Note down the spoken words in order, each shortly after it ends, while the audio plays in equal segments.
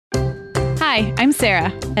Hi, I'm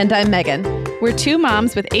Sarah. And I'm Meagan. We're two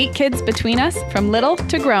moms with 8 kids between us, from little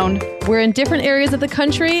to grown. We're in different areas of the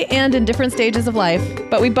country and in different stages of life.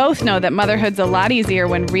 But we both know that motherhood's a lot easier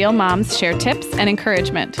when real moms share tips and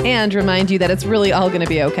encouragement. And remind you that it's really all going to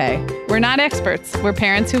be okay. We're not experts. We're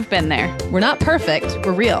parents who've been there. We're not perfect.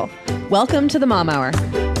 We're real. Welcome to the Mom Hour.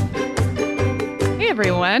 Hey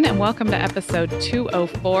everyone, and welcome to episode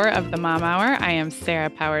 204 of the Mom Hour. I am Sarah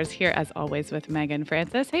Powers here as always with Meagan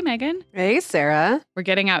Francis. Hey Meagan. Hey Sarah. We're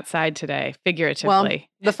getting outside today, figuratively. Well,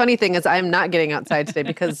 the funny thing is I'm not getting outside today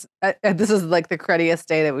because this is like the cruddiest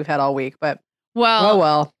day that we've had all week, but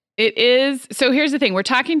well. It is. So here's the thing. We're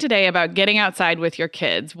talking today about getting outside with your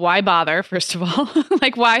kids. Why bother, first of all?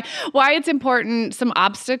 Like why it's important, some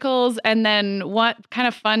obstacles, and then what kind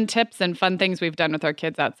of fun tips and fun things we've done with our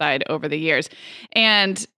kids outside over the years.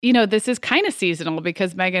 And, you know, this is kind of seasonal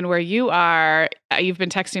because, Meagan, where you are, you've been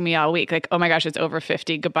texting me all week like, oh my gosh, it's over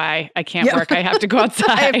 50. Goodbye. I can't work. I have to go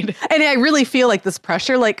outside. And I really feel like this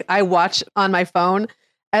pressure. Like I watch on my phone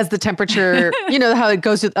as the temperature, you know, how it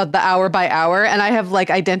goes the hour by hour. And I have like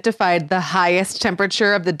identified the highest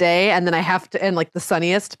temperature of the day. And then I have to, and like the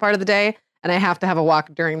sunniest part of the day. And I have to have a walk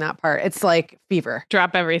during that part. It's like fever.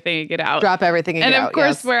 Drop everything and get out. Drop everything and get out. And of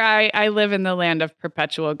course, yes. where I live in the land of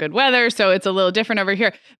perpetual good weather. So it's a little different over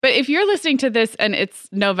here. But if you're listening to this and it's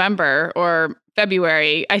November or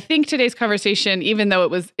February, I think today's conversation, even though it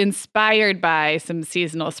was inspired by some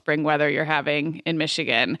seasonal spring weather you're having in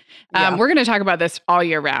Michigan, we're going to talk about this all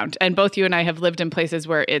year round. And both you and I have lived in places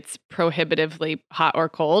where it's prohibitively hot or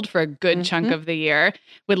cold for a good chunk of the year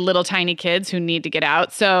with little tiny kids who need to get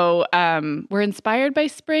out. So we're inspired by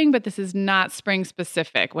spring, but this is not spring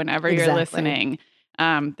specific. Whenever you're listening,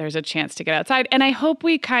 there's a chance to get outside. And I hope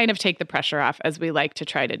we kind of take the pressure off as we like to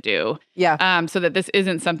try to do. Yeah. So that this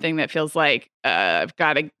isn't something that feels like I've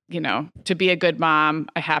got to, to be a good mom,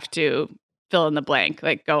 I have to fill in the blank,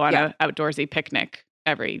 like go on a outdoorsy picnic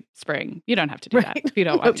every spring. You don't have to do that if you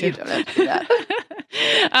don't want to. You don't have to do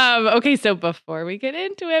that. Okay, so before we get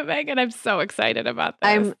into it, Meagan, I'm so excited about this.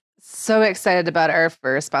 I'm so excited about our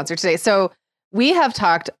first sponsor today. So we have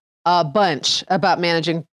talked a bunch about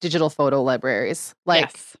managing digital photo libraries,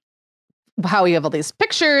 like how you have all these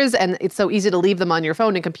pictures and it's so easy to leave them on your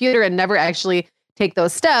phone and computer and never actually take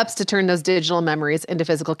those steps to turn those digital memories into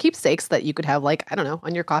physical keepsakes that you could have, like, I don't know,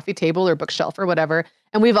 on your coffee table or bookshelf or whatever.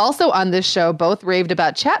 And we've also on this show both raved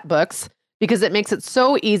about chat books because it makes it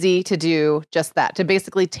so easy to do just that, to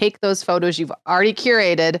basically take those photos you've already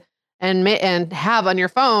curated and have on your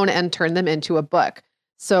phone and turn them into a book.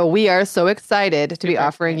 So we are so excited to be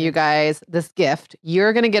offering you guys this gift.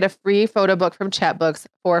 You're going to get a free photo book from Chatbooks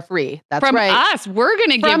for free. That's from right. Us. We're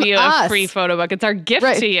going to give you a free photo book. It's our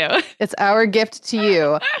gift to you. It's our gift to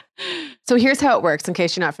you. So here's how it works in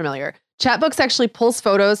case you're not familiar. Chatbooks actually pulls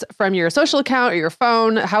photos from your social account or your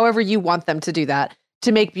phone, however you want them to do that,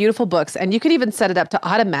 to make beautiful books. And you could even set it up to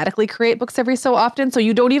automatically create books every so often. So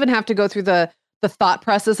you don't even have to go through the thought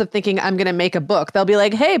process of thinking, I'm going to make a book. They'll be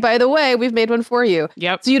like, hey, by the way, we've made one for you.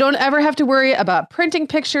 Yep. So you don't ever have to worry about printing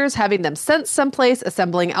pictures, having them sent someplace,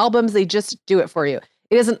 assembling albums. They just do it for you.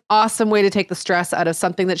 It is an awesome way to take the stress out of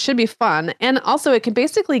something that should be fun. And also it can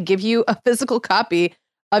basically give you a physical copy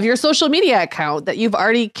of your social media account that you've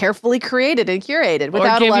already carefully created and curated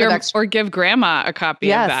without a lot of extra. Or give grandma a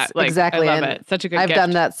copy of that. Like, exactly. I love it. Such a good gift. I've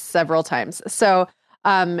done that several times. So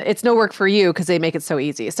it's no work for you because they make it so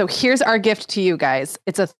easy. So here's our gift to you guys.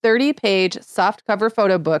 It's a 30-page soft cover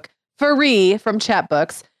photo book free from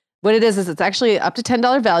Chatbooks. What it is it's actually up to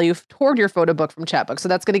 $10 value toward your photo book from Chatbooks. So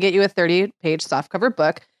that's going to get you a 30-page soft cover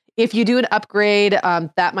book. If you do an upgrade,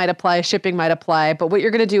 that might apply, shipping might apply. But what you're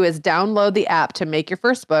going to do is download the app to make your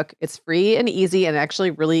first book. It's free and easy and actually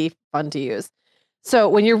really fun to use. So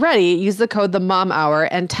when you're ready, use the code TheMomHour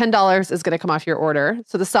and $10 is going to come off your order.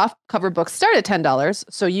 So the soft cover books start at $10.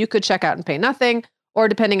 So you could check out and pay nothing, or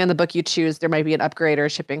depending on the book you choose, there might be an upgrade or a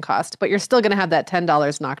shipping cost, but you're still going to have that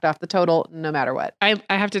 $10 knocked off the total no matter what. I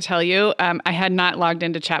have to tell you, I had not logged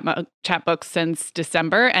into Chatbooks since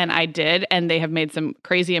December, and I did, and they have made some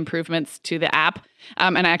crazy improvements to the app.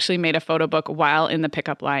 And I actually made a photo book while in the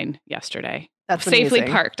pickup line yesterday. That's safely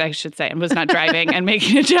amazing. Parked, I should say, and was not driving and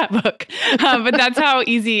making a chat book. But that's how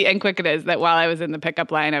easy and quick it is that while I was in the pickup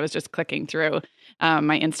line, I was just clicking through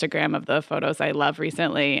my Instagram of the photos I love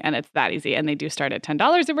recently. And it's that easy. And they do start at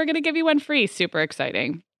 $10 and we're going to give you one free. Super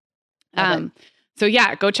exciting. So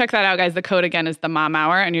yeah, go check that out, guys. The code again is the Mom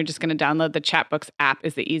Hour, and you're just going to download the Chatbooks app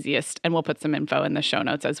is the easiest. And we'll put some info in the show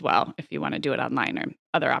notes as well if you want to do it online or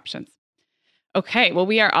other options. Okay, well,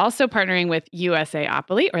 we are also partnering with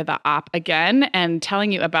USAopoly, or the Op again, and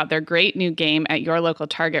telling you about their great new game at your local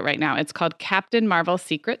Target right now. It's called Captain Marvel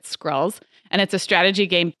Secret Skrulls, and it's a strategy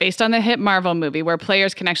game based on the hit Marvel movie where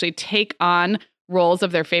players can actually take on roles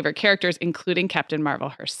of their favorite characters, including Captain Marvel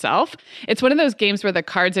herself. It's one of those games where the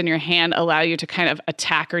cards in your hand allow you to kind of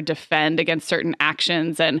attack or defend against certain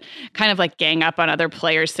actions and kind of like gang up on other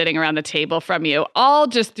players sitting around the table from you, all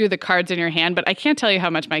just through the cards in your hand. But I can't tell you how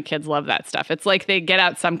much my kids love that stuff. It's like they get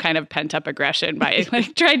out some kind of pent up aggression by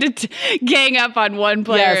like trying to gang up on one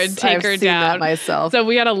player and take I've her seen down. That myself. So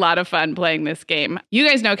we had a lot of fun playing this game. You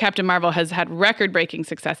guys know Captain Marvel has had record breaking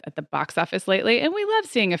success at the box office lately, and we love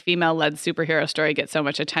seeing a female led superhero story get so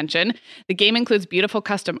much attention. The game includes beautiful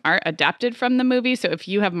custom art adapted from the movie. So if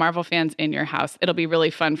you have Marvel fans in your house, it'll be really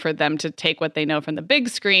fun for them to take what they know from the big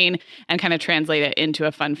screen and kind of translate it into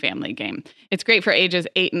a fun family game. It's great for ages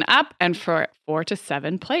 8 and up and for 4 to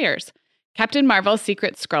 7 players. Captain Marvel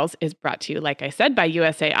Secret Skrulls is brought to you, like I said, by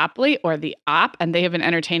USAopoly, or the Op, and they have been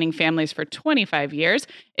entertaining families for 25 years.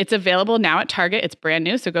 It's available now at Target. It's brand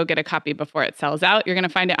new, so go get a copy before it sells out. You're going to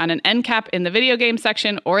find it on an end cap in the video game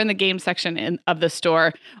section or in the game section of the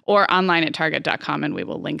store or online at target.com, and we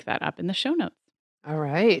will link that up in the show notes. All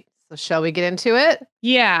right. So shall we get into it?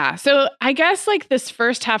 Yeah. So I guess like this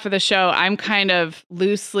first half of the show, I'm kind of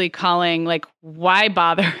loosely calling like, why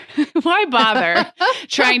bother? Why bother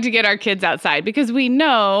trying to get our kids outside? Because we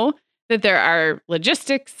know that there are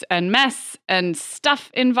logistics and mess and stuff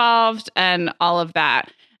involved and all of that.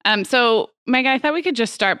 So Megan, I thought we could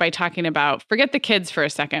just start by talking about, forget the kids for a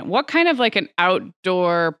second. What kind of like an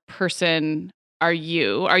outdoor person are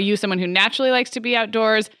you? Are you someone who naturally likes to be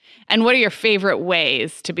outdoors? And what are your favorite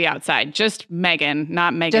ways to be outside? Just Megan,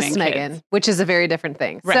 not Megan Just and Megan, kids. which is a very different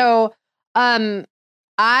thing. Right. So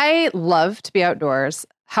I love to be outdoors.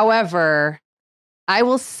 However, I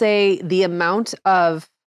will say the amount of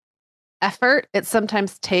effort it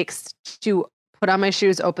sometimes takes to put on my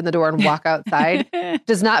shoes, open the door, and walk outside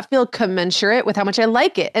does not feel commensurate with how much I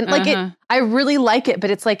like it. And like I really like it, but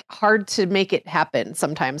it's like hard to make it happen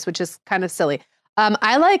sometimes, which is kind of silly.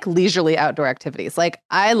 I like leisurely outdoor activities. Like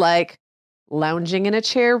I like lounging in a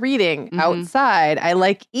chair, reading outside. I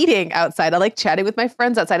like eating outside. I like chatting with my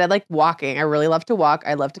friends outside. I like walking. I really love to walk.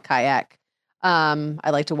 I love to kayak.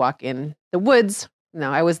 I like to walk in the woods.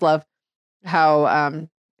 I always love how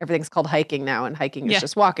everything's called hiking now, and hiking is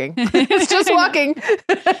just walking. It's just walking.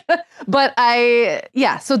 But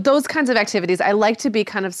so those kinds of activities, I like to be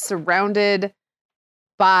kind of surrounded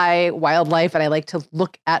by wildlife, and I like to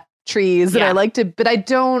look at trees, and I like to, but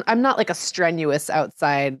I'm not like a strenuous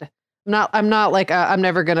outside. I'm not like, I'm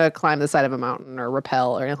never going to climb the side of a mountain or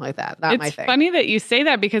rappel or anything like that. Not my thing. It's funny that you say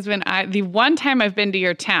that, because the one time I've been to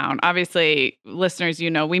your town, obviously listeners,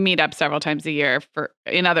 we meet up several times a year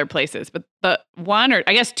in other places, but the one, or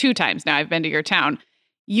I guess 2 times now I've been to your town,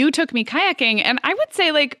 you took me kayaking, and I would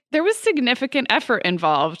say like there was significant effort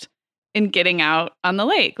involved in getting out on the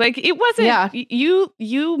lake. Like it wasn't,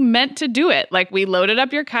 you meant to do it. Like we loaded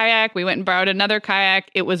up your kayak, we went and borrowed another kayak.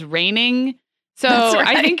 It was raining. So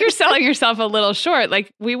right. I think you're selling yourself a little short.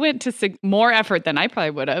 Like we went to more effort than I probably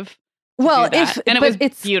would have. Well,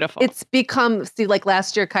 it's beautiful. It's become, like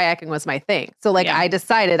last year kayaking was my thing. So like I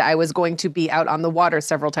decided I was going to be out on the water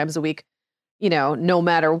several times a week, no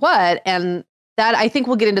matter what. And that, I think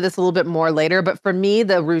we'll get into this a little bit more later, but for me,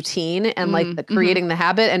 the routine and like the creating the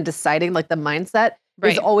habit and deciding like the mindset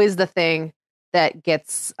is always the thing that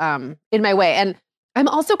gets in my way. And I'm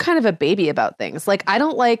also kind of a baby about things. Like I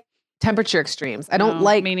don't like temperature extremes. I don't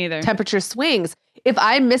like me neither. Temperature swings. If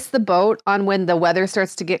I miss the boat on when the weather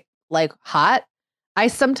starts to get like hot, I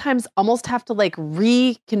sometimes almost have to like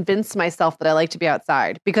reconvince myself that I like to be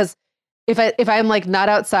outside, because if I'm like not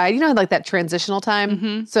outside, like that transitional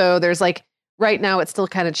time. So there's like, right now it's still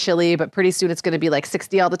kind of chilly, but pretty soon it's going to be like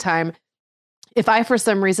 60 all the time. If I, for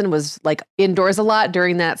some reason, was like indoors a lot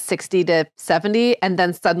during that 60 to 70, and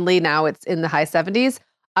then suddenly now it's in the high 70s,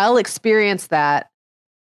 I'll experience that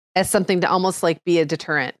as something to almost like be a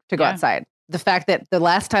deterrent to go outside. The fact that the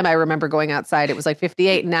last time I remember going outside, it was like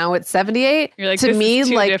 58. Now it's 78. You're like, to this me, is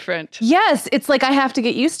too like different. Yes, it's like I have to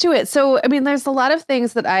get used to it. So, I mean, there's a lot of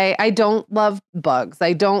things that I don't love bugs.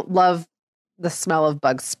 I don't love the smell of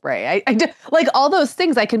bug spray. I like all those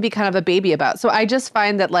things I can be kind of a baby about. So I just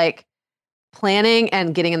find that like planning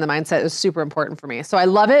and getting in the mindset is super important for me. So I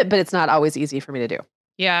love it, but it's not always easy for me to do.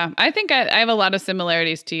 Yeah, I think I have a lot of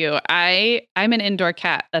similarities to you. I'm an indoor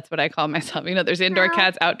cat. That's what I call myself. There's indoor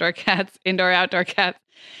cats, indoor, outdoor cats.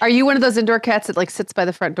 Are you one of those indoor cats that like sits by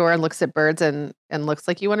the front door and looks at birds and looks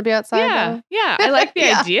like you want to be outside? Yeah. Yeah. I like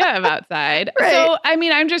the idea of outside. Right. So,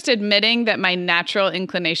 I'm just admitting that my natural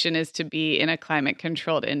inclination is to be in a climate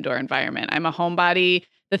controlled indoor environment. I'm a homebody.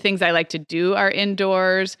 The things I like to do are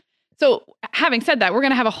indoors. So having said that, we're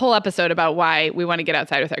going to have a whole episode about why we want to get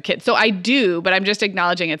outside with our kids. So I do, but I'm just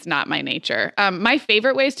acknowledging it's not my nature. My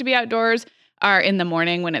favorite ways to be outdoors are in the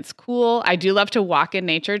morning when it's cool. I do love to walk in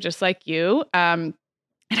nature just like you. And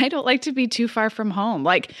I don't like to be too far from home.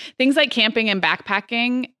 Like things like camping and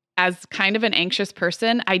backpacking, as kind of an anxious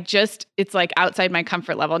person, it's like outside my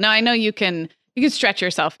comfort level. Now I know you can stretch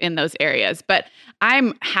yourself in those areas, but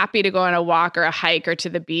I'm happy to go on a walk or a hike or to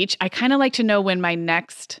the beach. I kind of like to know when my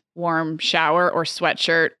next warm shower or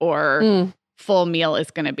sweatshirt or full meal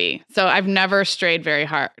is going to be. So I've never strayed very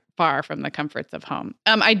far from the comforts of home.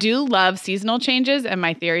 I do love seasonal changes. And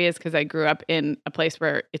my theory is because I grew up in a place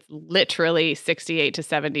where it's literally 68 to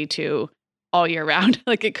 72 all year round.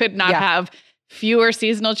 Like it could not have fewer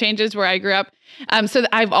seasonal changes where I grew up. So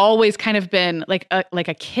I've always kind of been like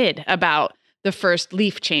a kid about the first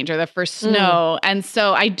leaf change or the first snow. And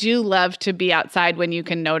so I do love to be outside when you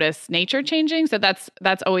can notice nature changing. So that's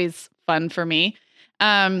always fun for me.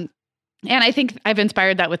 And I think I've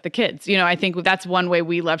inspired that with the kids. I think that's one way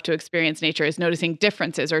we love to experience nature is noticing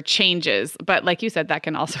differences or changes. But like you said, that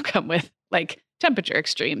can also come with like temperature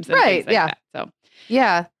extremes and things like that. So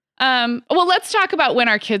yeah. Well, let's talk about when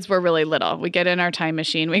our kids were really little. We get in our time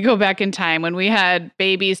machine. We go back in time when we had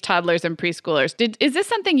babies, toddlers, and preschoolers. Is this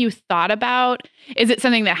something you thought about? Is it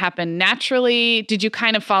something that happened naturally? Did you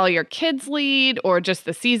kind of follow your kids' lead or just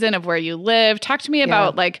the season of where you live? Talk to me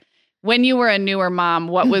about like when you were a newer mom,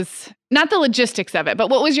 what was not the logistics of it, but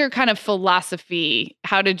what was your kind of philosophy?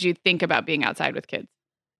 How did you think about being outside with kids?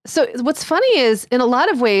 So what's funny is in a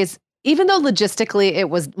lot of ways, even though logistically it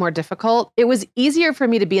was more difficult, it was easier for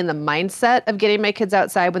me to be in the mindset of getting my kids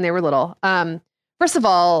outside when they were little. First of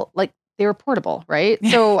all, like they were portable, right?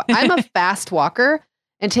 So I'm a fast walker,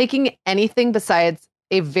 and taking anything besides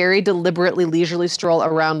a very deliberately leisurely stroll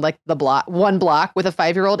around like one block with a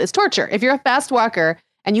 5-year-old is torture. If you're a fast walker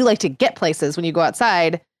and you like to get places when you go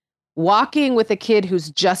outside, walking with a kid who's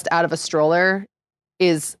just out of a stroller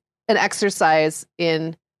is an exercise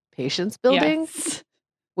in patience building. Yes.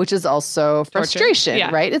 Which is also frustration,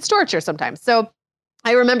 right? It's torture sometimes. So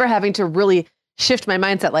I remember having to really shift my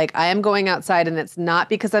mindset. Like I am going outside and it's not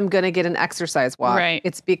because I'm going to get an exercise walk. Right.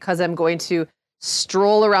 It's because I'm going to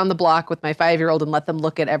stroll around the block with my 5-year-old and let them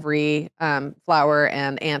look at every flower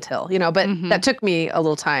and anthill, but that took me a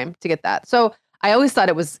little time to get that. So I always thought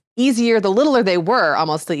it was easier. The littler they were,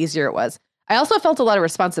 almost the easier it was. I also felt a lot of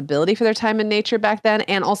responsibility for their time in nature back then.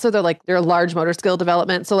 And also their large motor skill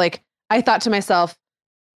development. So like I thought to myself,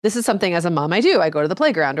 this is something as a mom I do. I go to the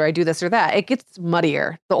playground or I do this or that. It gets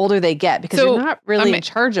muddier the older they get because you're not really in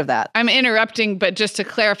charge of that. I'm interrupting, but just to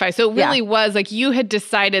clarify. So it really was like you had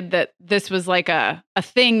decided that this was like a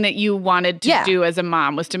thing that you wanted to do as a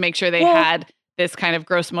mom was to make sure they had this kind of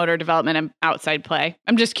gross motor development and outside play.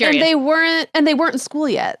 I'm just curious. And they weren't in school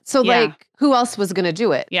yet. So like who else was going to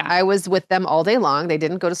do it? Yeah. I was with them all day long. They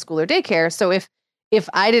didn't go to school or daycare. So if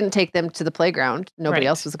I didn't take them to the playground, nobody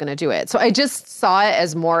else was going to do it. So I just saw it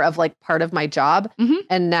as more of like part of my job.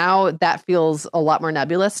 And now that feels a lot more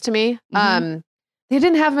nebulous to me. They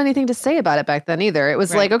didn't have anything to say about it back then either. It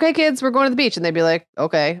was like, okay, kids, we're going to the beach. And they'd be like,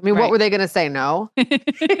 okay. I mean, what were they going to say? No.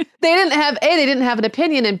 They didn't have an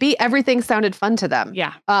opinion, and B, everything sounded fun to them.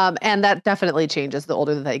 Yeah. And that definitely changes the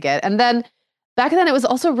older that they get. And then back then it was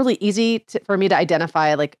also really easy for me to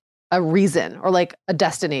identify like a reason or like a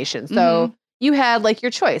destination. So you had like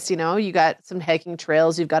your choice, you got some hiking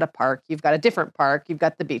trails, you've got a park, you've got a different park, you've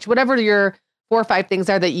got the beach, whatever your 4 or 5 things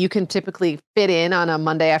are that you can typically fit in on a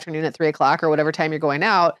Monday afternoon at 3:00 or whatever time you're going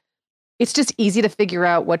out. It's just easy to figure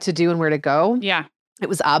out what to do and where to go. Yeah. It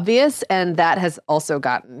was obvious. And that has also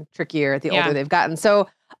gotten trickier the older they've gotten. So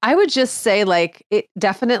I would just say like, it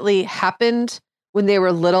definitely happened when they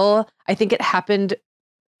were little. I think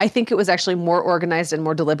it was actually more organized and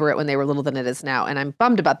more deliberate when they were little than it is now. And I'm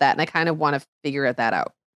bummed about that. And I kind of want to figure that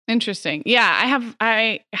out. Interesting. Yeah,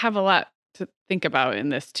 I have a lot to think about in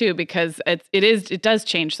this too, because it does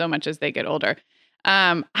change so much as they get older.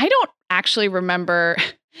 I don't actually remember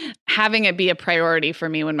having it be a priority for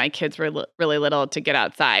me when my kids were really little to get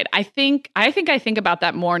outside. I think I think about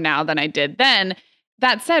that more now than I did then.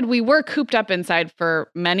 That said, we were cooped up inside for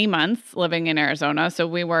many months living in Arizona. So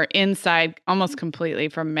we were inside almost completely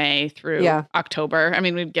from May through October. I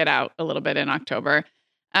mean, we'd get out a little bit in October.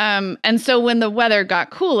 And so when the weather got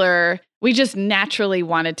cooler, we just naturally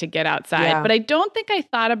wanted to get outside. Yeah. But I don't think I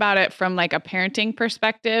thought about it from like a parenting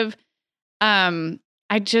perspective. I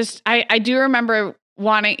do remember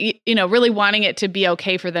really wanting it to be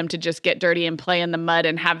okay for them to just get dirty and play in the mud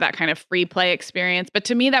and have that kind of free play experience. But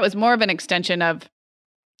to me, that was more of an extension of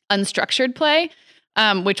unstructured play,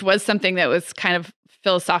 which was something that was kind of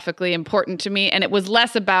philosophically important to me. And it was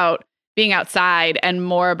less about being outside and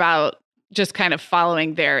more about just kind of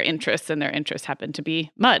following their interests, and their interests happened to be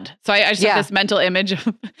mud. So I just have this mental image of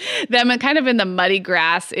them kind of in the muddy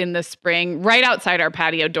grass in the spring, right outside our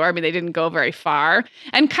patio door. I mean, they didn't go very far,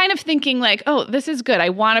 and kind of thinking like, oh, this is good. I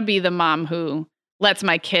want to be the mom who lets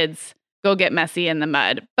my kids go get messy in the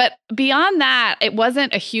mud. But beyond that, it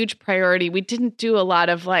wasn't a huge priority. We didn't do a lot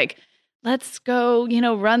of like, let's go,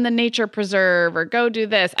 run the nature preserve or go do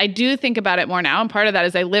this. I do think about it more now. And part of that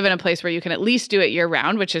is I live in a place where you can at least do it year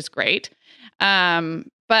round, which is great.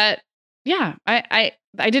 But yeah, I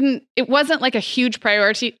didn't, it wasn't like a huge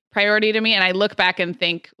priority to me. And I look back and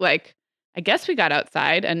think like, I guess we got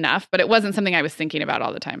outside enough, but it wasn't something I was thinking about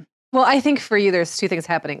all the time. Well, I think for you, there's two things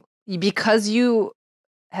happening. Because you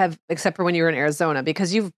have, except for when you were in Arizona,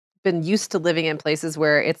 because you've been used to living in places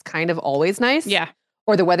where it's kind of always nice. Yeah.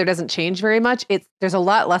 Or the weather doesn't change very much. There's a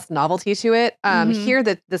lot less novelty to it. Here,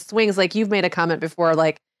 the swings, like you've made a comment before,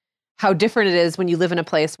 like how different it is when you live in a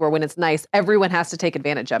place where when it's nice, everyone has to take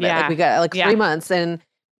advantage of it. Like we got like 3 months, and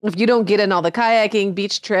if you don't get in all the kayaking,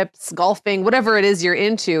 beach trips, golfing, whatever it is you're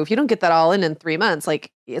into, if you don't get that all in 3 months,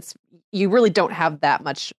 like you really don't have that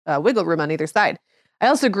much wiggle room on either side. I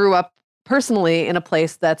also grew up personally in a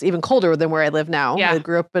place that's even colder than where I live now. I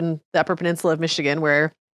grew up in the Upper Peninsula of Michigan,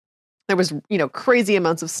 where there was, crazy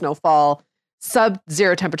amounts of snowfall,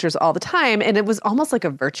 sub-zero temperatures all the time. And it was almost like a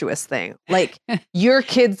virtuous thing. Like your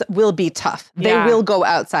kids will be tough. They will go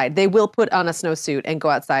outside. They will put on a snowsuit and go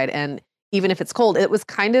outside. And even if it's cold, it was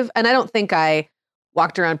kind of, and I don't think I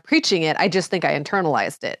walked around preaching it. I just think I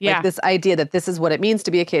internalized it. Yeah. Like this idea that this is what it means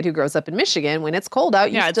to be a kid who grows up in Michigan. When it's cold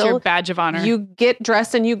out, it's your badge of honor. You get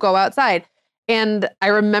dressed and you go outside. And I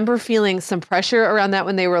remember feeling some pressure around that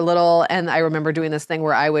when they were little. And I remember doing this thing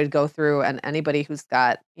where I would go through, and anybody who's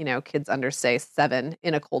got, kids under, say, 7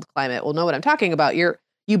 in a cold climate will know what I'm talking about.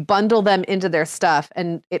 You bundle them into their stuff,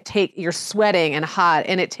 and you're sweating and hot,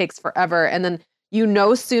 and it takes forever. And then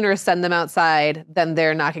sooner send them outside than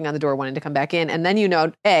they're knocking on the door wanting to come back in. And then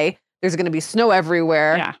there's going to be snow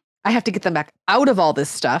everywhere. Yeah. I have to get them back out of all this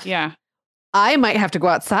stuff. Yeah. I might have to go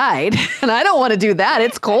outside, and I don't want to do that.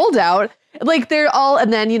 It's cold out. Like they're all,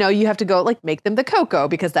 and then, you have to go like make them the cocoa,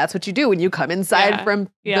 because that's what you do when you come inside from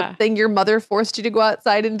the thing your mother forced you to go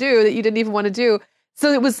outside and do that you didn't even want to do.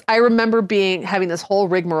 So I remember having this whole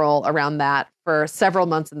rigmarole around that for several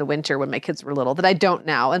months in the winter when my kids were little that I don't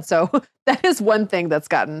now. And so that is one thing that's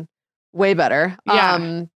gotten way better.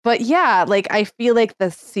 Yeah. But like I feel like the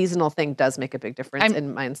seasonal thing does make a big difference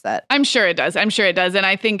in mindset. I'm sure it does. And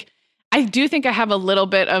I do think I have a little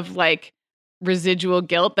bit of like residual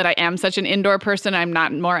guilt that I am such an indoor person. I'm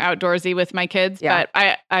not more outdoorsy with my kids, but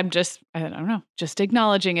I'm just, I don't know, just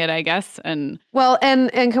acknowledging it, I guess. And well,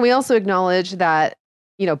 and can we also acknowledge that,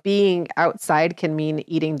 being outside can mean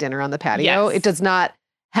eating dinner on the patio. Yes. It does not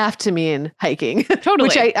have to mean hiking. Totally.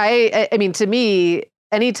 Which I mean, to me,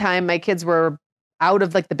 anytime my kids were out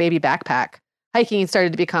of like the baby backpack, hiking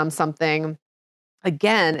started to become something.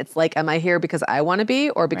 Again, it's like, am I here because I want to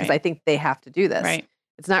be, or because I think they have to do this? Right.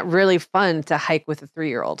 It's not really fun to hike with a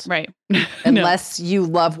 3-year-old. Right. Unless you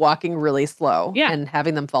love walking really slow and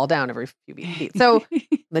having them fall down every few feet. So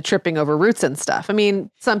the tripping over roots and stuff. I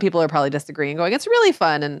mean, some people are probably disagreeing, going, it's really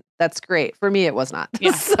fun. And that's great. For me, it was not.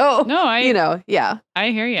 Yeah. So, no, I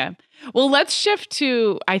hear you. Well, let's shift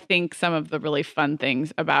to, I think, some of the really fun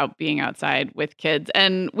things about being outside with kids.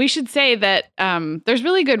 And we should say that there's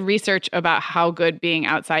really good research about how good being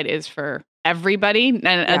outside is for everybody and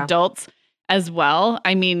adults as well.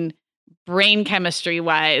 I mean, brain chemistry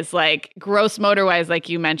wise, like gross motor wise, like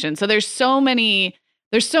you mentioned. So there's so many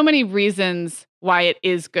reasons why it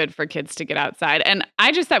is good for kids to get outside. And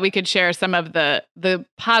I just thought we could share some of the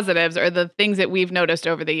positives or the things that we've noticed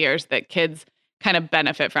over the years that kids kind of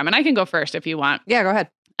benefit from. And I can go first if you want. Yeah, go ahead.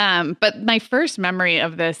 But my first memory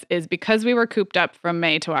of this is because we were cooped up from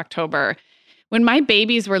May to October. When my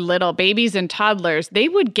babies were little, babies and toddlers, they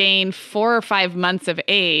would gain 4 or 5 months of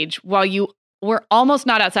age while you were almost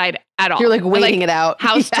not outside at all. You're like waiting it out.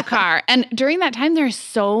 House to car. And during that time, there's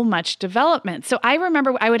so much development. So I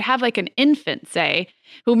remember I would have like an infant, say,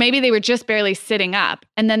 who maybe they were just barely sitting up.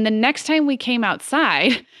 And then the next time we came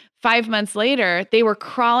outside, 5 months later, they were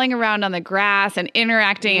crawling around on the grass and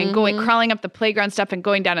interacting and crawling up the playground stuff and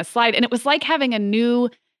going down a slide. And it was like having a new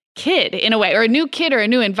kid in a way, or a new kid or a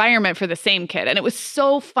new environment for the same kid. And it was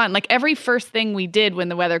so fun. Like every first thing we did when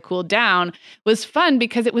the weather cooled down was fun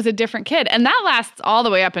because it was a different kid. And that lasts all the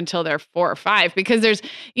way up until they're 4 or 5, because there's,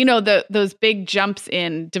 those big jumps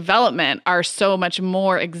in development are so much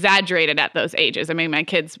more exaggerated at those ages. I mean, my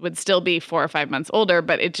kids would still be 4 or 5 months older,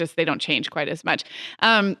 but they don't change quite as much.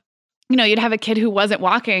 You'd have a kid who wasn't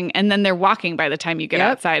walking and then they're walking by the time you get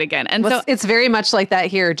outside again. And so it's very much like that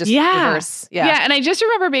here, just reverse. Yeah. And I just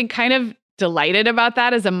remember being kind of delighted about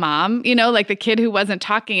that as a mom, like the kid who wasn't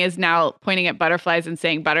talking is now pointing at butterflies and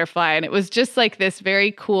saying butterfly. And it was just like this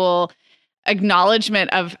very cool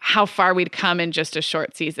acknowledgement of how far we'd come in just a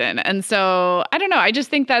short season. And so I don't know. I just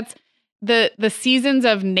think that's the seasons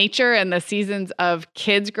of nature and the seasons of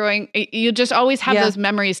kids growing. You just always have those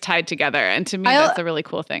memories tied together. And to me, that's a really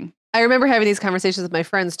cool thing. I remember having these conversations with my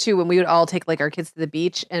friends too, when we would all take like our kids to the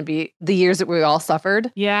beach and be the years that we all suffered.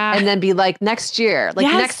 Yeah. And then be like, next year,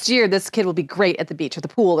 next year, this kid will be great at the beach or the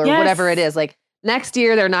pool or whatever it is. Like next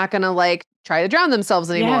year, they're not going to like try to drown themselves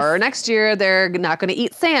anymore. Or next year, they're not going to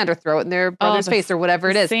eat sand or throw it in their brother's face or whatever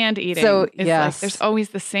it is. Sand eating. So like, there's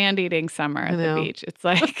always the sand eating summer at the beach. It's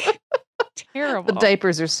like terrible. The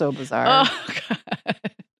diapers are so bizarre. Oh, God.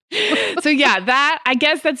 So that, I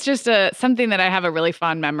guess that's just something that I have a really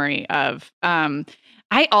fond memory of.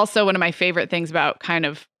 I also, one of my favorite things about kind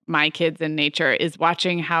of my kids in nature is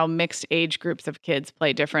watching how mixed age groups of kids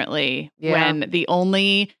play differently when the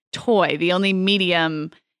only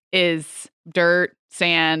medium is dirt,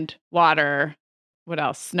 sand, water, what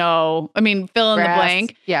else? Snow. I mean, fill in the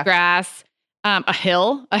blank. Yeah. Grass. A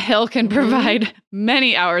hill can provide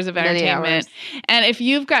many hours of entertainment. And if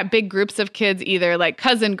you've got big groups of kids, either like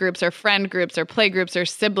cousin groups or friend groups or play groups or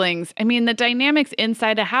siblings, I mean, the dynamics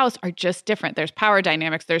inside a house are just different. There's power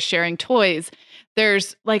dynamics, there's sharing toys,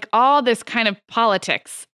 there's like all this kind of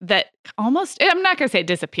politics that almost, I'm not going to say it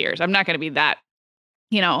disappears. I'm not going to be that,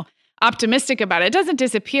 optimistic about it. It doesn't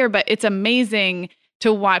disappear, but it's amazing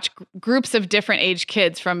to watch groups of different age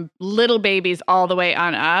kids from little babies all the way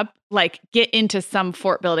on up, like get into some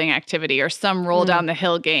fort building activity or some roll down the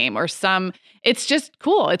hill game or it's just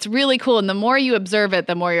cool. It's really cool. And the more you observe it,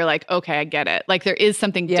 the more you're like, okay, I get it. Like there is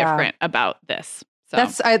something different about this. So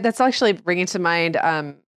that's actually bringing to mind,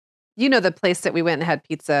 the place that we went and had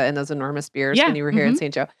pizza and those enormous beers when you were here in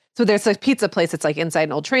St. Joe. So there's a pizza place that's like inside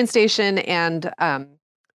an old train station. And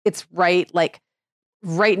it's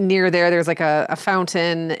right near there's like a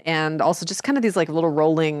fountain and also just kind of these like little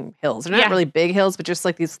rolling hills. They're not really big hills, but just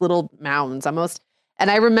like these little mounds almost. And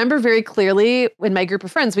I remember very clearly when my group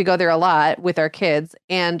of friends, we go there a lot with our kids.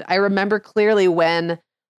 And I remember clearly when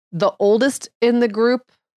the oldest in the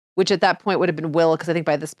group, which at that point would have been Will, because I think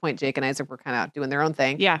by this point, Jake and Isaac were kind of out doing their own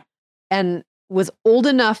thing. Yeah. And was old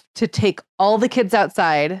enough to take all the kids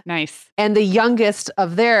outside. Nice. And the youngest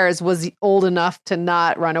of theirs was old enough to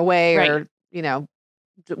not run away or,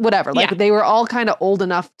 whatever. Like they were all kind of old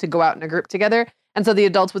enough to go out in a group together. And so the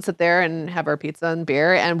adults would sit there and have our pizza and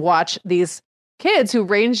beer and watch these kids who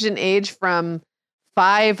ranged in age from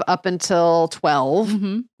 5 up until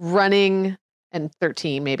 12 running, and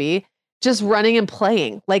 13 maybe, just running and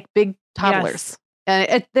playing like big toddlers.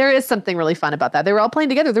 And there is something really fun about that. They were all playing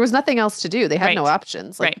together. There was nothing else to do. They had no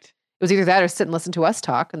options. Like, it was either that or sit and listen to us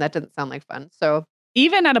talk. And that didn't sound like fun. So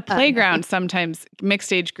even at a playground, sometimes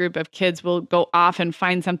mixed age group of kids will go off and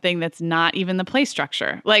find something that's not even the play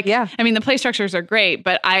structure. Like, I mean, the play structures are great,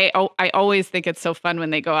 but I always think it's so fun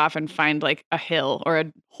when they go off and find like a hill or a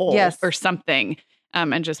hole or something,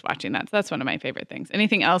 and just watching that. So that's one of my favorite things.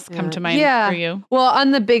 Anything else come to mind for you? Well,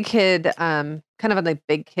 on the big kid, kind of on the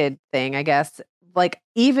big kid thing, I guess, like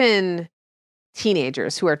even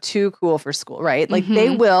teenagers who are too cool for school, right? Like they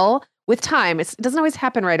will, with time, it doesn't always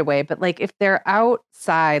happen right away, but like if they're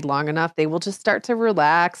outside long enough, they will just start to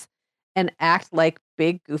relax and act like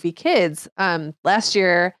big goofy kids. Last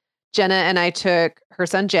year, Jenna and I took her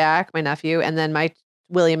son Jack, my nephew, and then my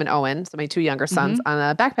William and Owen, so my 2 younger sons, on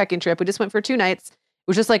a backpacking trip. We just went for 2 nights. It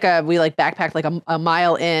was just like we backpacked like a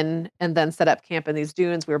mile in and then set up camp in these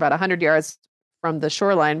dunes. We were about 100 yards from the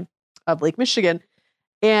shoreline of Lake Michigan.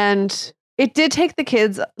 And it did take the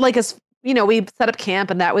kids, like, as we set up camp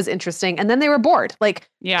and that was interesting. And then they were bored. Like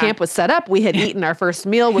camp was set up. We had eaten our first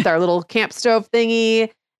meal with our little camp stove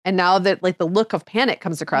thingy. And now that like the look of panic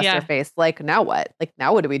comes across their face, like, now what? Like,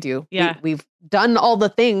 now what do we do? Yeah. We've done all the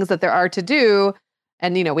things that there are to do.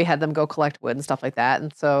 And, we had them go collect wood and stuff like that.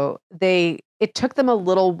 And so it took them a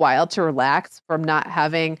little while to relax from not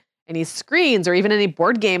having any screens or even any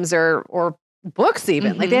board games or books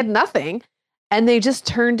even. Like they had nothing. And they just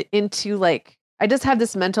turned into like, I just have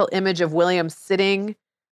this mental image of William sitting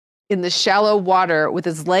in the shallow water with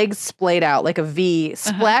his legs splayed out like a V,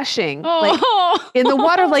 splashing like in the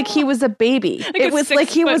water like he was a baby. Like it was like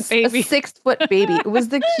he was baby. a 6-foot baby. It was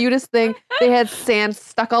the cutest thing. They had sand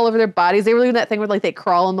stuck all over their bodies. They were doing that thing where like they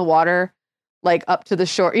crawl in the water, like up to the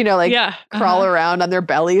shore, you know, like crawl around on their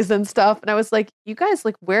bellies and stuff. And I was like, you guys,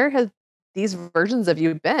 like, where have these versions of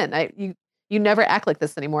you been? You never act like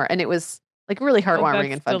this anymore. And it was like really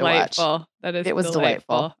heartwarming and fun to watch. That is, it was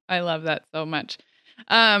delightful. I love that so much.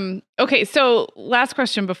 Okay, so last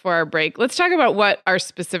question before our break. Let's talk about what our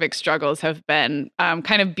specific struggles have been,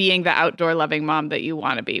 kind of being the outdoor loving mom that you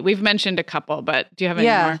want to be. We've mentioned a couple, but do you have any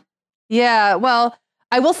more? Yeah. Well,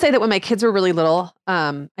 I will say that when my kids were really little,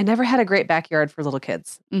 I never had a great backyard for little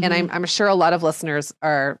kids. And I'm sure a lot of listeners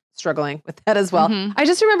are struggling with that as well. I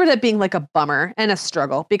just remember that being like a bummer and a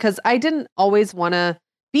struggle because I didn't always want to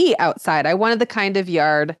be outside. I wanted the kind of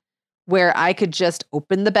yard where I could just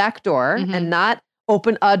open the back door and not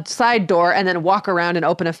open a side door and then walk around and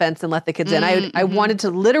open a fence and let the kids in. I wanted to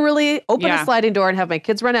literally open a sliding door and have my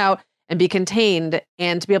kids run out and be contained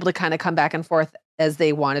and to be able to kind of come back and forth as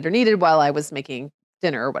they wanted or needed while I was making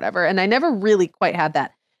dinner or whatever. And I never really quite had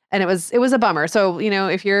that. And it was a bummer. So, you know,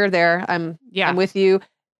 if you're there, I'm with you.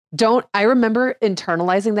 I remember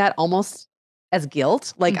internalizing that almost as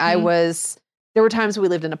guilt. Like there were times we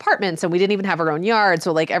lived in apartments and we didn't even have our own yard.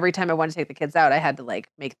 So like every time I wanted to take the kids out, I had to like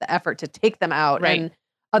make the effort to take them out. Right. And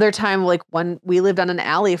other time, like when we lived on an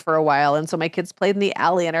alley for a while. And so my kids played in the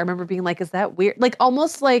alley and I remember being like, is that weird? Like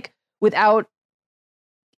almost like without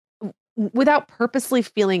purposely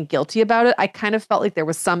feeling guilty about it. I kind of felt like there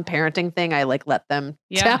was some parenting thing I like let them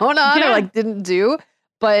down on or like didn't do.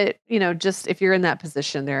 But, you know, just if you're in that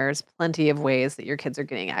position, there's plenty of ways that your kids are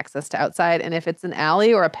getting access to outside. And if it's an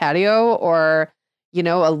alley or a patio or, you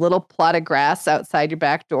know, a little plot of grass outside your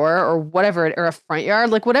back door or whatever, or a front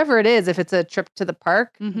yard, like whatever it is, if it's a trip to the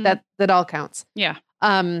park, that all counts. Yeah.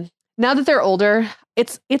 Now that they're older,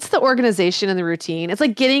 it's the organization and the routine. It's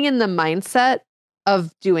like getting in the mindset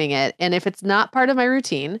of doing it. And if it's not part of my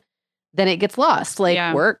routine, then it gets lost,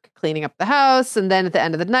 like work, cleaning up the house. And then at the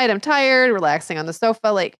end of the night, I'm tired, relaxing on the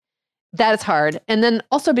sofa. Like that is hard. And then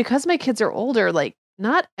also because my kids are older, like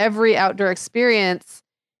not every outdoor experience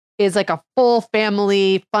is like a full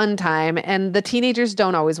family fun time. And the teenagers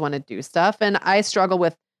don't always want to do stuff. And I struggle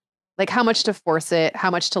with like how much to force it,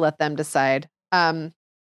 how much to let them decide. When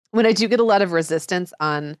I do get a lot of resistance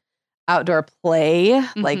on outdoor play,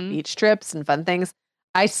 like beach trips and fun things,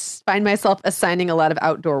 I find myself assigning a lot of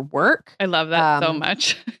outdoor work. I love that so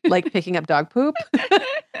much. Like picking up dog poop.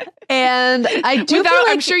 And I do feel like,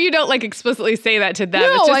 I'm sure you don't like explicitly say that to them.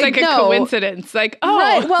 It's just like a coincidence. Like,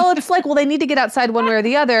 right. Well, it's like, well, they need to get outside one way or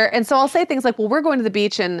the other. And so I'll say things like, well, we're going to the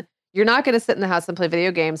beach and you're not going to sit in the house and play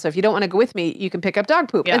video games. So if you don't want to go with me, you can pick up dog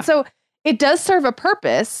poop. Yeah. And so it does serve a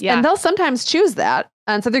purpose. Yeah. And they'll sometimes choose that.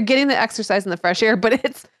 And so they're getting the exercise and the fresh air, but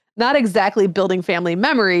it's not exactly building family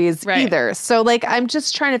memories either. So like, I'm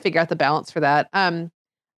just trying to figure out the balance for that.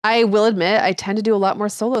 I will admit I tend to do a lot more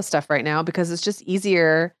solo stuff right now because it's just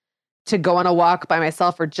easier to go on a walk by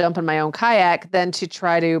myself or jump in my own kayak than to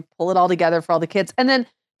try to pull it all together for all the kids and then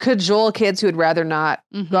cajole kids who would rather not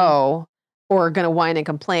go or are going to whine and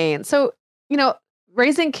complain. So, you know,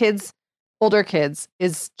 raising kids, older kids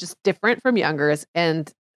is just different from youngers.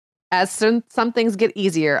 And as some things get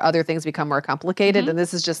easier, other things become more complicated. And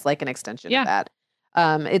this is just like an extension of that.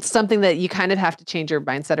 It's something that you kind of have to change your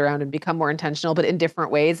mindset around and become more intentional, but in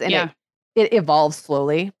different ways. And it evolves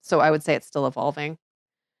slowly. So I would say it's still evolving.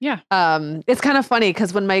 Yeah. It's kind of funny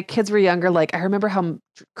because when my kids were younger, like I remember how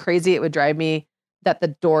crazy it would drive me that the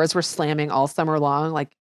doors were slamming all summer long,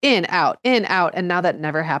 like in, out. And now that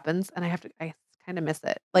never happens. And I kind of miss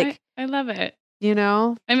it. Like I love it. You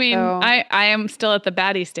know, I mean, I am still at the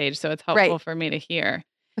baddie stage, so it's helpful for me to hear.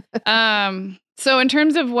 So in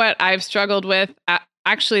terms of what I've struggled with,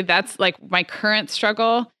 actually, that's like my current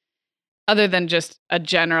struggle, other than just a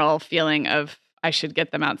general feeling of I should get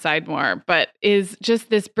them outside more, but is just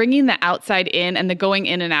this bringing the outside in and the going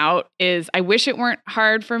in and out is, I wish it weren't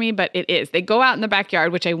hard for me, but it is. They go out in the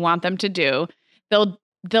backyard, which I want them to do.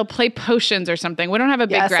 They'll play potions or something. We don't have a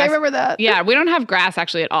big grass. I remember that. Yeah, we don't have grass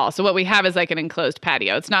actually at all. So what we have is like an enclosed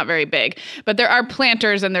patio. It's not very big, but there are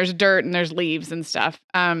planters and there's dirt and there's leaves and stuff.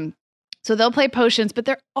 So they'll play potions, but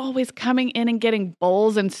they're always coming in and getting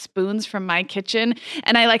bowls and spoons from my kitchen.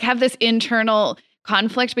 And I like have this internal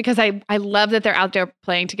conflict because I love that they're out there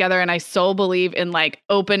playing together and I so believe in like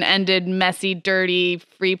open-ended, messy, dirty,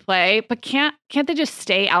 free play, but can't they just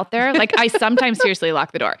stay out there? Like I sometimes seriously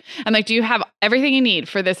lock the door. I'm like, do you have everything you need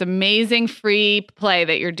for this amazing free play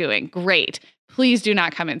that you're doing? Great. please do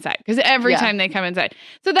not come inside. Because every time they come inside.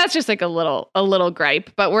 So that's just like a little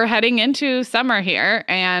gripe. But we're heading into summer here.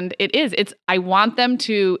 And I want them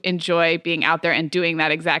to enjoy being out there and doing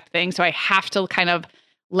that exact thing. So I have to kind of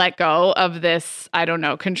let go of this, I don't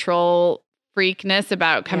know, control freakness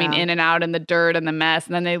about coming in and out and the dirt and the mess.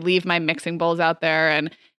 And then they leave my mixing bowls out there.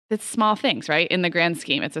 And it's small things, right? In the grand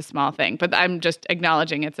scheme, it's a small thing, but I'm just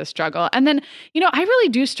acknowledging it's a struggle. And then, I really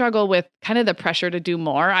do struggle with kind of the pressure to do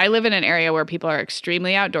more. I live in an area where people are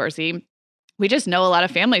extremely outdoorsy. We just know a lot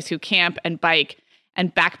of families who camp and bike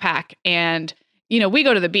and backpack. And, we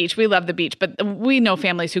go to the beach. We love the beach, but we know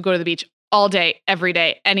families who go to the beach all day, every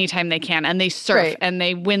day, anytime they can. And they surf and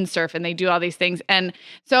they windsurf and they do all these things. And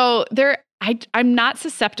so I'm not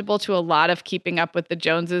susceptible to a lot of keeping up with the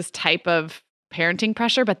Joneses type of parenting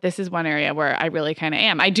pressure, but this is one area where I really kind of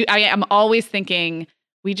am. I am always thinking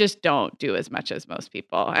we just don't do as much as most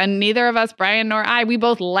people. And neither of us, Brian nor I, we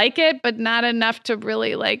both like it, but not enough to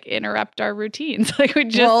really like interrupt our routines. Like we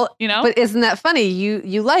just, But isn't that funny?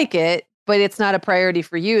 You like it, but it's not a priority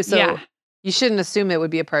for you. So you shouldn't assume it would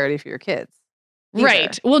be a priority for your kids. Either.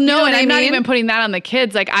 Right. Well, no, and I'm not even putting that on the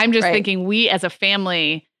kids. Like I'm just thinking we as a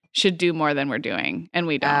family should do more than we're doing, and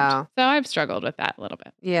we don't. Oh. So I've struggled with that a little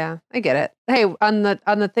bit. Yeah, I get it. Hey, on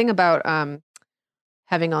the thing about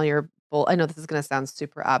having all your bowl, I know this is going to sound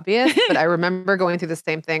super obvious, but I remember going through the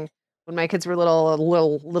same thing when my kids were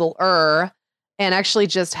little and actually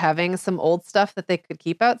just having some old stuff that they could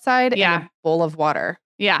keep outside in a bowl of water.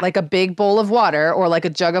 Yeah, like a big bowl of water or like a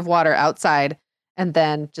jug of water outside. And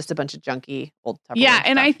then just a bunch of junky old Tupperware stuff.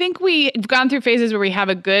 And I think we've gone through phases where we have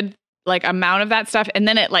a good like amount of that stuff and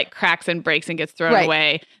then it like cracks and breaks and gets thrown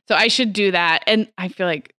away. So I should do that. And I feel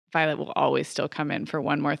like Violet will always still come in for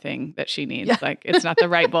one more thing that she needs. Yeah. Like it's not the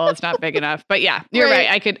right bowl. It's not big enough. But yeah, you're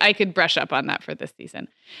right. I could brush up on that for this season.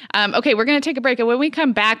 Okay, we're going to take a break. And when we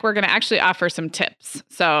come back, we're going to actually offer some tips.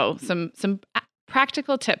 So some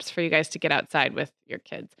practical tips for you guys to get outside with your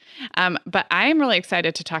kids. But I'm really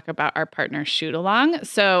excited to talk about our partner Shoot Along.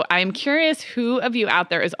 So I'm curious who of you out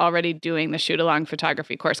there is already doing the Shoot Along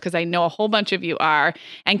photography course, because I know a whole bunch of you are.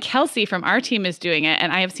 And Kelsey from our team is doing it.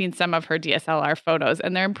 And I have seen some of her DSLR photos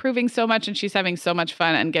and they're improving so much and she's having so much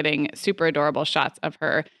fun and getting super adorable shots of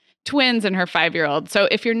her twins and her 5-year-old. So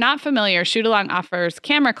if you're not familiar, Shoot Along offers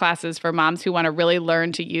camera classes for moms who want to really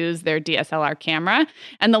learn to use their DSLR camera.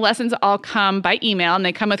 And the lessons all come by email and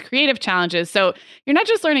they come with creative challenges. So you're not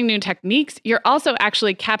just learning new techniques, you're also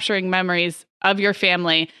actually capturing memories of your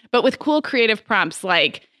family, but with cool creative prompts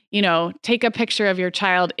like, take a picture of your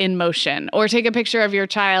child in motion or take a picture of your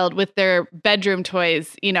child with their bedroom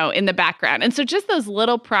toys, in the background. And so just those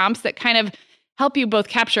little prompts that kind of help you both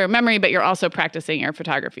capture a memory, but you're also practicing your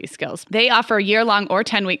photography skills. They offer year-long or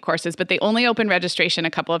 10-week courses, but they only open registration a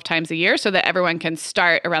couple of times a year so that everyone can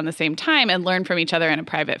start around the same time and learn from each other in a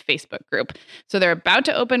private Facebook group. So they're about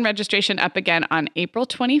to open registration up again on April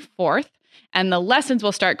 24th. And the lessons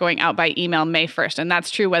will start going out by email May 1st. And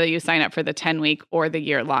that's true whether you sign up for the 10-week or the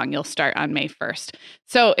year-long. You'll start on May 1st.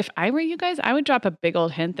 So if I were you guys, I would drop a big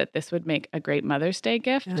old hint that this would make a great Mother's Day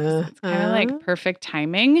gift. It's kind of like perfect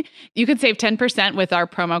timing. You could save 10% with our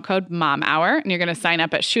promo code MOMHOUR. And you're going to sign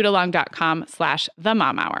up at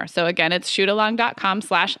shootalong.com/themomhour. So again, it's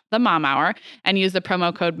shootalong.com/themomhour. And use the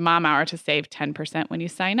promo code MOMHOUR to save 10% when you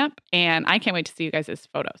sign up. And I can't wait to see you guys'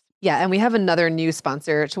 photos. Yeah, and we have another new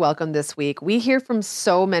sponsor to welcome this week. We hear from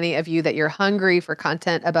so many of you that you're hungry for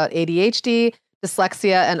content about ADHD,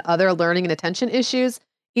 dyslexia, and other learning and attention issues,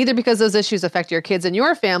 either because those issues affect your kids and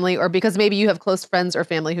your family, or because maybe you have close friends or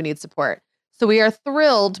family who need support. So we are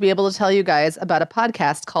thrilled to be able to tell you guys about a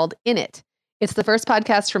podcast called In It. It's the first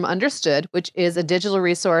podcast from Understood, which is a digital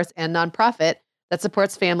resource and nonprofit that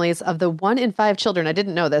supports families of the 1 in 5 children. I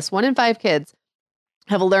didn't know this. 1 in 5 kids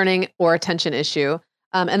have a learning or attention issue.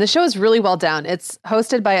 And the show is really well done. It's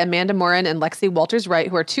hosted by Amanda Morin and Lexi Walters-Wright,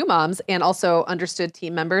 who are 2 moms and also Understood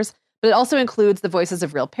team members. But it also includes the voices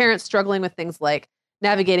of real parents struggling with things like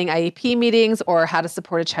navigating IEP meetings or how to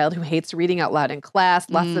support a child who hates reading out loud in class.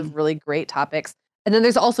 Lots of really great topics. And then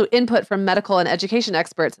there's also input from medical and education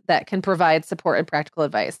experts that can provide support and practical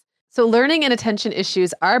advice. So learning and attention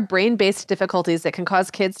issues are brain-based difficulties that can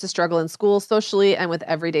cause kids to struggle in school, socially, and with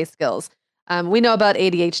everyday skills. We know about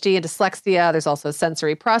ADHD and dyslexia. There's also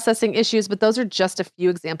sensory processing issues, but those are just a few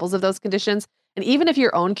examples of those conditions. And even if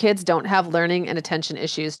your own kids don't have learning and attention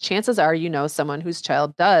issues, chances are you know someone whose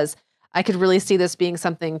child does. I could really see this being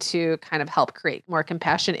something to kind of help create more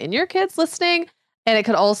compassion in your kids listening. And it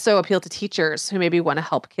could also appeal to teachers who maybe want to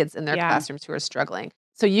help kids in their classrooms who are struggling.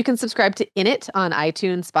 So you can subscribe to In It on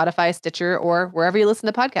iTunes, Spotify, Stitcher, or wherever you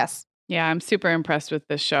listen to podcasts. Yeah, I'm super impressed with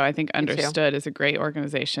this show. I think Understood is a great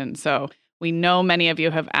organization. So We know many of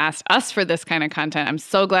you have asked us for this kind of content. I'm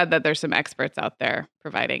so glad that there's some experts out there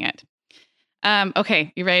providing it.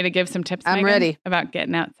 Okay, you ready to give some tips, I'm Meagan, ready. about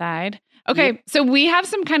getting outside? Okay, Yep. so we have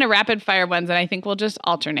some kind of rapid fire ones, and I think we'll just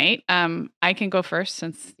alternate. I can go first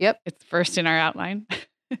since it's first in our outline.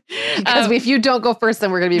 Because if you don't go first, then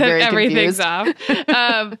we're going to be very everything's confused.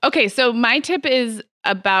 off. Okay, so my tip is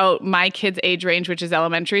about my kids' age range, which is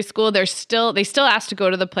elementary school. They still ask to go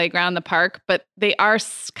to the playground, the park, but they are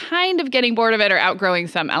kind of getting bored of it or outgrowing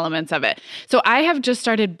some elements of it. So I have just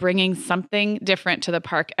started bringing something different to the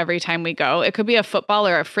park every time we go. It could be a football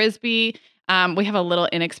or a frisbee. We have a little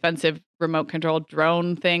inexpensive remote controlled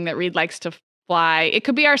drone thing that Reed likes to fly. It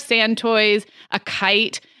could be our sand toys, a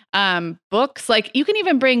kite. Books, like you can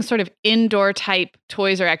even bring sort of indoor type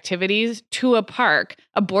toys or activities to a park,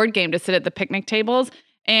 a board game to sit at the picnic tables.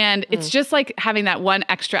 And it's just like having that one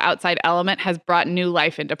extra outside element has brought new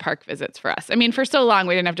life into park visits for us. I mean, for so long,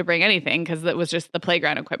 we didn't have to bring anything because it was just the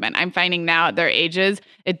playground equipment. I'm finding now at their ages,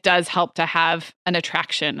 it does help to have an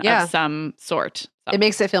attraction of some sort. So. It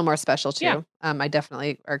makes it feel more special too. Yeah.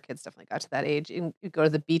 Our kids definitely got to that age. You go to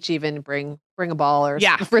the beach, even bring a ball or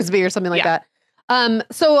a frisbee or something like that.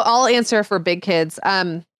 So I'll answer for big kids.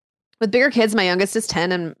 With bigger kids, my youngest is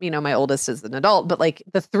 10 and, my oldest is an adult, but like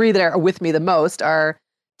the three that are with me the most are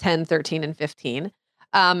 10, 13, and 15.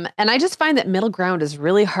 And I just find that middle ground is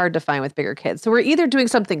really hard to find with bigger kids. So we're either doing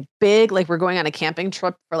something big, like we're going on a camping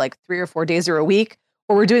trip for like 3 or 4 days or a week,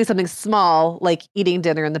 or we're doing something small, like eating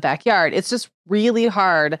dinner in the backyard. It's just really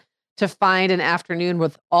hard to find an afternoon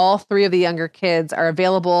with all three of the younger kids are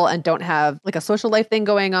available and don't have like a social life thing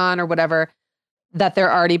going on or whatever, that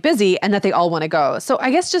they're already busy and that they all want to go. So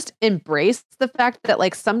I guess just embrace the fact that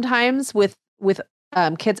like sometimes with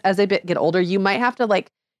kids as they get older, you might have to like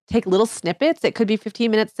take little snippets. It could be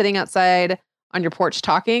 15 minutes sitting outside on your porch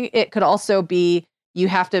talking. It could also be you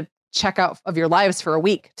have to check out of your lives for a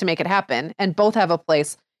week to make it happen, and both have a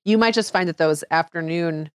place. You might just find that those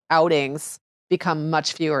afternoon outings become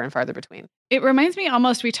much fewer and farther between. It reminds me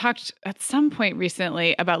almost, we talked at some point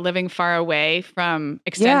recently about living far away from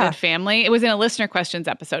extended family. It was in a listener questions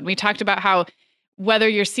episode. We talked about how whether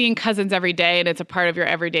you're seeing cousins every day and it's a part of your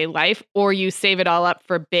everyday life, or you save it all up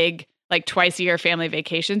for big, like twice a year family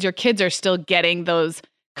vacations, your kids are still getting those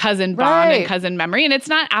cousin bond and cousin memory. And it's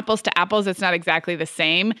not apples to apples. It's not exactly the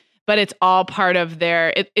same, but it's all part of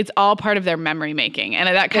their, it's all part of their memory making.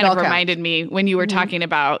 And that kind of reminded me when you were talking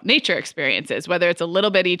about nature experiences, whether it's a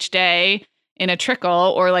little bit each day in a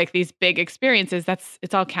trickle or like these big experiences,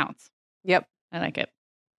 it's all counts. Yep. I like it.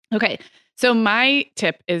 Okay. So my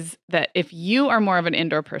tip is that if you are more of an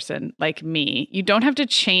indoor person like me, you don't have to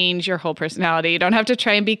change your whole personality. You don't have to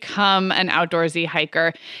try and become an outdoorsy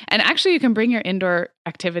hiker. And actually you can bring your indoor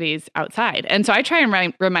activities outside. And so I try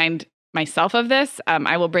and remind myself of this.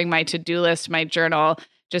 I will bring my to-do list, my journal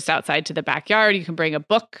just outside to the backyard. You can bring a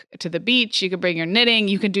book to the beach. You can bring your knitting.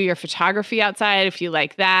 You can do your photography outside if you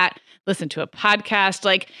like that. Listen to a podcast.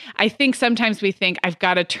 Like, I think sometimes we think I've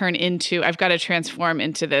got to transform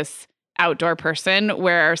into this outdoor person,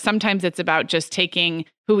 where sometimes it's about just taking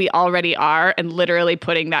who we already are and literally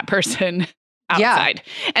putting that person outside.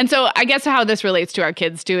 Yeah. And so I guess how this relates to our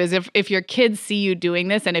kids too is if your kids see you doing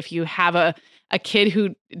this, and if you have a kid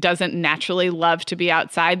who doesn't naturally love to be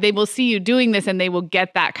outside, they will see you doing this and they will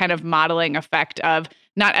get that kind of modeling effect of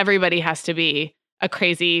not everybody has to be a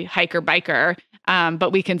crazy hiker biker.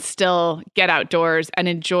 But we can still get outdoors and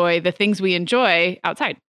enjoy the things we enjoy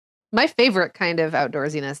outside. My favorite kind of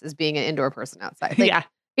outdoorsiness is being an indoor person outside. Like,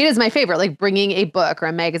 it is my favorite, like bringing a book or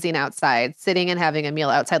a magazine outside, sitting and having a meal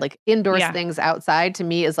outside, like indoors things outside to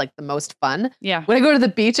me is like the most fun. Yeah. When I go to the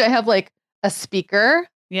beach, I have like a speaker.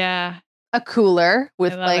 Yeah. A cooler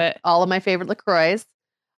with like all of my favorite LaCroix.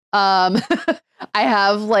 I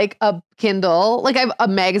have like a Kindle, like I have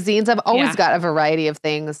magazines. I've always got a variety of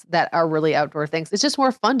things that are really outdoor things. It's just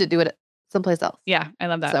more fun to do it someplace else. Yeah, I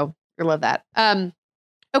love that. So I love that.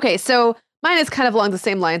 Okay, so mine is kind of along the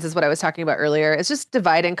same lines as what I was talking about earlier. It's just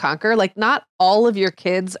divide and conquer. Like not all of your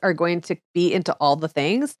kids are going to be into all the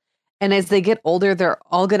things. And as they get older, they're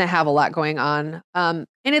all going to have a lot going on. And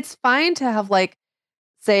it's fine to have like,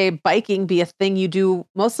 say, biking be a thing you do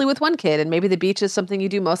mostly with one kid, and maybe the beach is something you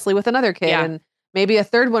do mostly with another kid, and maybe a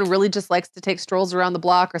third one really just likes to take strolls around the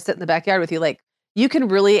block or sit in the backyard with you. Like you can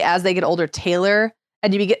really, as they get older, tailor,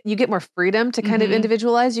 and you get more freedom to kind of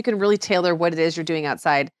individualize. You can really tailor what it is you're doing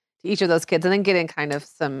outside to each of those kids, and then get in kind of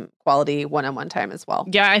some quality one-on-one time as well.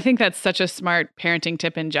 Yeah, I think that's such a smart parenting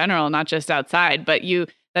tip in general, not just outside, but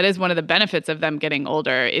that is one of the benefits of them getting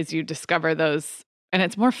older is you discover those. And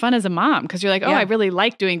it's more fun as a mom because you're like, I really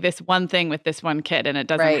like doing this one thing with this one kid, and it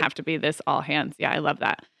doesn't have to be this all hands. Yeah, I love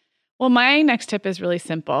that. Well, my next tip is really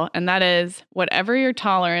simple, and that is whatever your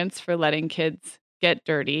tolerance for letting kids get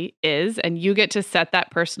dirty is, and you get to set that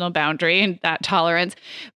personal boundary and that tolerance,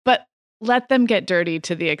 but let them get dirty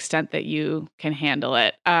to the extent that you can handle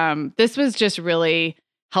it. This was just really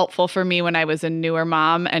helpful for me when I was a newer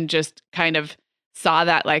mom and just kind of saw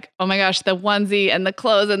that like, oh my gosh, the onesie and the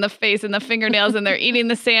clothes and the face and the fingernails and they're eating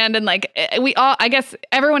the sand. And like I guess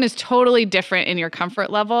everyone is totally different in your comfort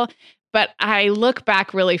level. But I look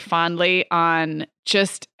back really fondly on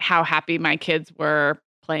just how happy my kids were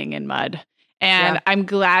playing in mud. And I'm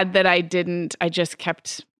glad that I just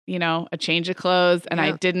kept, a change of clothes. And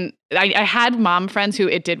I had mom friends who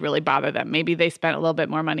it did really bother them. Maybe they spent a little bit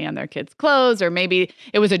more money on their kids' clothes, or maybe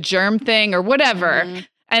it was a germ thing or whatever. Mm-hmm.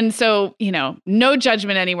 And so, no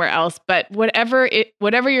judgment anywhere else, but whatever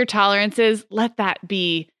your tolerance is, let that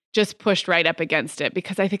be just pushed right up against it,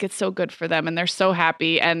 because I think it's so good for them and they're so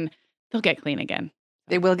happy and they'll get clean again.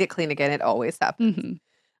 They will get clean again. It always happens.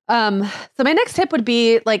 Mm-hmm. So my next tip would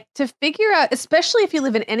be like to figure out, especially if you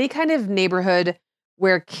live in any kind of neighborhood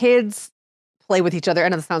where kids play with each other. I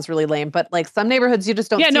know this sounds really lame, but like some neighborhoods you just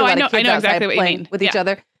don't see a lot of kids outside exactly playing with each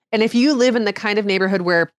other. And if you live in the kind of neighborhood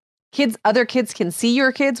where other kids can see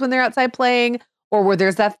your kids when they're outside playing, or where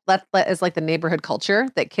there's that is like the neighborhood culture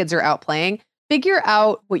that kids are out playing, figure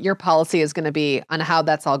out what your policy is going to be on how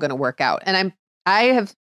that's all going to work out. And I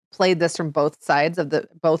have played this from both ends of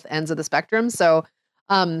the spectrum. So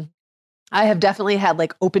I have definitely had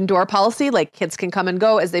like open door policy, like kids can come and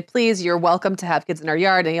go as they please. You're welcome to have kids in our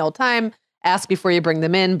yard any old time. Ask before you bring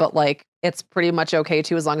them in, but like it's pretty much okay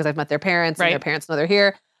too, as long as I've met their parents and their parents know they're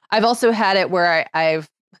here. I've also had it where I've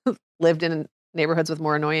lived in neighborhoods with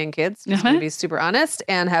more annoying kids, just to be super honest,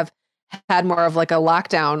 and have had more of like a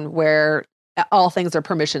lockdown where all things are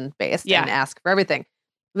permission based and ask for everything.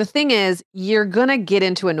 The thing is, you're going to get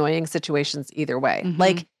into annoying situations either way. Mm-hmm.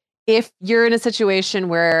 Like if you're in a situation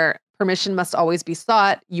where permission must always be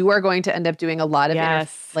sought, you are going to end up doing a lot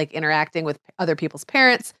of interacting with other people's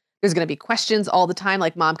parents. There's going to be questions all the time,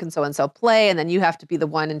 like mom, can so-and-so play? And then you have to be the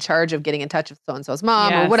one in charge of getting in touch with so-and-so's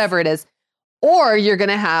mom or whatever it is. Or you're going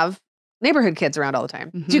to have neighborhood kids around all the time.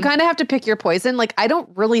 Mm-hmm. So you kind of have to pick your poison. Like I don't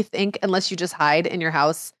really think, unless you just hide in your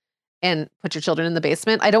house and put your children in the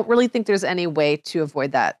basement, I don't really think there's any way to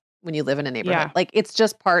avoid that when you live in a neighborhood. Yeah. Like it's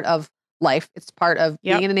just part of life. It's part of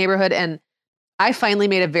being in a neighborhood. And I finally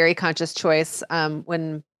made a very conscious choice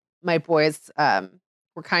when my boys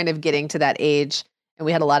were kind of getting to that age and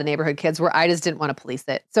we had a lot of neighborhood kids where I just didn't want to police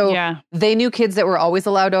it. So they knew kids that were always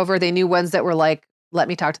allowed over. They knew ones that were like, let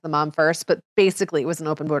me talk to the mom first. But basically it was an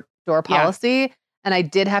open door policy. Yeah. And I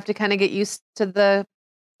did have to kind of get used to the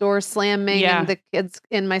door slamming and the kids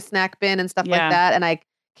in my snack bin and stuff like that. And I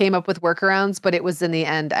came up with workarounds, but it was in the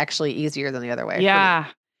end actually easier than the other way. Yeah.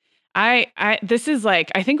 This is like,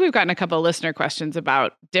 I think we've gotten a couple of listener questions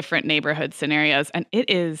about different neighborhood scenarios, and it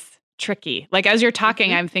is tricky. Like as you're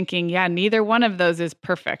talking, I'm thinking, neither one of those is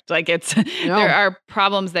perfect. Like there are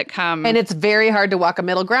problems that come. And it's very hard to walk a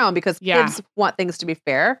middle ground because kids want things to be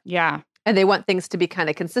fair. Yeah. And they want things to be kind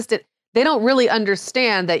of consistent. They don't really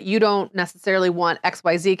understand that you don't necessarily want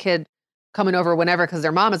XYZ kid coming over whenever because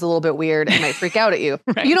their mom is a little bit weird and might freak out at you.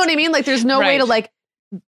 Right. You know what I mean? Like there's no way to like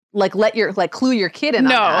let your clue your kid in on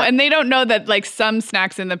that. And they don't know that like some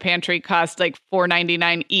snacks in the pantry cost like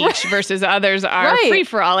 $4.99 each versus others are free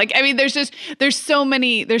for all. Like I mean there's so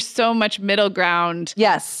much middle ground.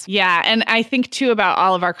 Yes. Yeah, and I think too about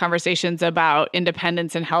all of our conversations about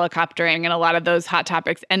independence and helicoptering and a lot of those hot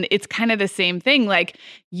topics, and it's kind of the same thing. Like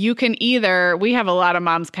you can we have a lot of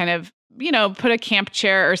moms kind of put a camp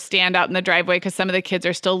chair or stand out in the driveway because some of the kids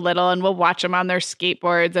are still little, and we'll watch them on their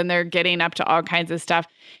skateboards and they're getting up to all kinds of stuff.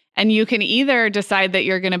 And you can either decide that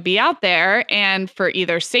you're going to be out there and for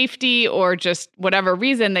either safety or just whatever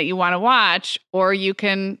reason that you want to watch, or you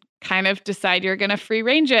can kind of decide you're going to free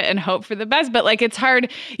range it and hope for the best. But like, it's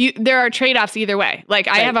hard. There are trade-offs either way. Like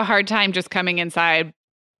I have a hard time just coming inside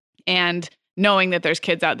and knowing that there's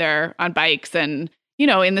kids out there on bikes and,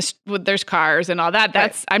 there's cars and all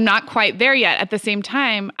that. I'm not quite there yet. At the same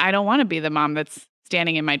time, I don't want to be the mom that's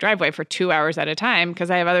standing in my driveway for 2 hours at a time because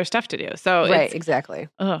I have other stuff to do. So exactly.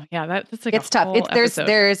 Oh yeah, that's like it's tough.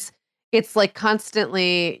 It's like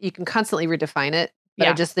constantly, you can constantly redefine it. But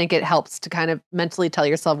I just think it helps to kind of mentally tell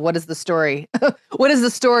yourself, what is the story? What is the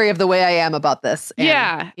story of the way I am about this?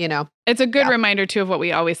 And, it's a good reminder too of what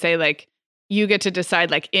we always say, like, you get to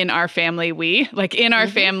decide, like, in our family,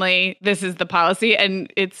 family, this is the policy.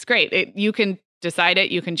 And it's great. You can decide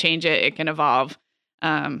it. You can change it. It can evolve.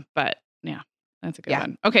 But yeah, that's a good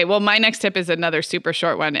one. Okay. Well, my next tip is another super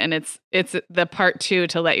short one. And it's the part 2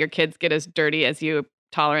 to let your kids get as dirty as you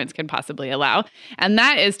tolerance can possibly allow. And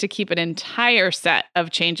that is to keep an entire set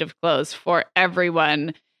of change of clothes for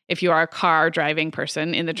everyone. If you are a car driving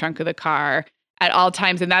person, in the trunk of the car at all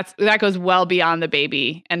times. And that goes well beyond the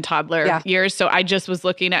baby and toddler years. So I just was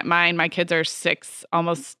looking at mine. My kids are 6,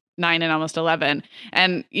 almost 9 and almost 11.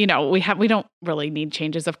 And, we don't really need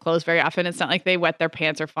changes of clothes very often. It's not like they wet their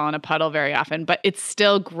pants or fall in a puddle very often, but it's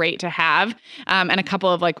still great to have. And a couple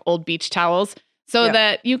of like old beach towels so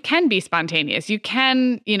that you can be spontaneous. You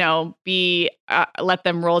can, let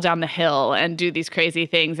them roll down the hill and do these crazy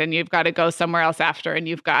things. And you've got to go somewhere else after, and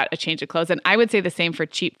you've got a change of clothes. And I would say the same for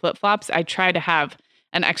cheap flip-flops. I try to have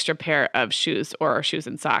an extra pair of shoes or shoes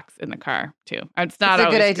and socks in the car too. It's not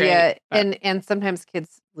always a good idea. Great, and sometimes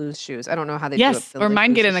kids lose shoes. I don't know how they do it. Yes, or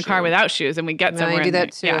mine get in the car without shoes and we get somewhere. I do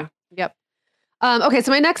that too. Yeah. Yep. Okay,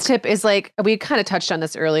 so my next tip is like, we kind of touched on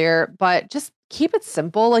this earlier, but just keep it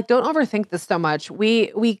simple. Like, don't overthink this so much.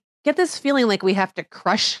 We get this feeling like we have to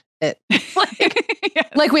crush it.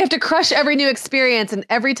 Like we have to crush every new experience. And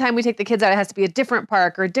every time we take the kids out, it has to be a different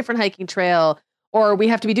park or a different hiking trail, or we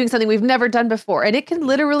have to be doing something we've never done before. And it can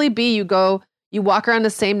literally be you walk around the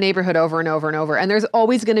same neighborhood over and over and over, and there's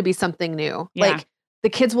always going to be something new. Yeah. Like the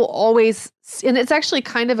kids will always, and it's actually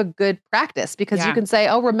kind of a good practice because you can say,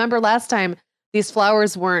 oh, remember last time these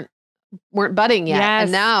flowers weren't budding yet. Yes.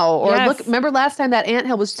 And now, or look, remember last time that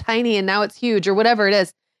anthill was tiny and now it's huge, or whatever it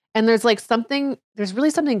is. And there's really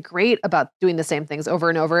something great about doing the same things over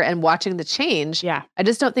and over and watching the change. Yeah. I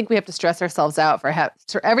just don't think we have to stress ourselves out for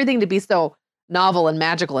everything to be so novel and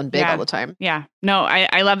magical and big all the time. Yeah. No,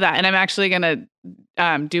 I love that. And I'm actually going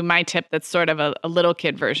to do my tip that's sort of a little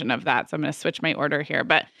kid version of that. So I'm going to switch my order here.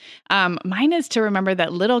 But mine is to remember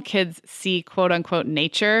that little kids see quote unquote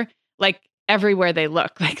nature like everywhere they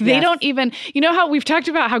look. Like they don't even, how we've talked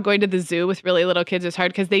about how going to the zoo with really little kids is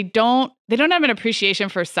hard because they don't have an appreciation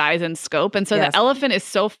for size and scope. And so the elephant is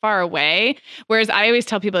so far away. Whereas I always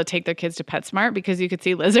tell people to take their kids to PetSmart because you could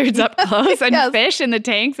see lizards up close and fish in the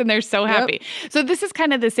tanks and they're so happy. So this is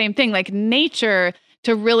kind of the same thing, like nature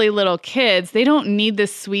to really little kids. They don't need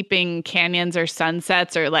this sweeping canyons or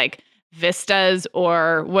sunsets or like vistas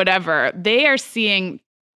or whatever.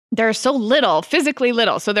 They're so little, physically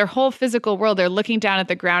little. So their whole physical world, they're looking down at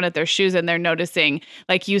the ground at their shoes and they're noticing,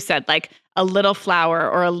 like you said, like a little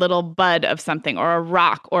flower or a little bud of something or a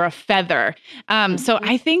rock or a feather. So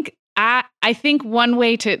I think one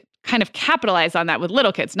way to kind of capitalize on that with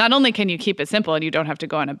little kids, not only can you keep it simple and you don't have to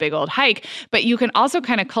go on a big old hike, but you can also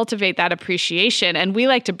kind of cultivate that appreciation. And we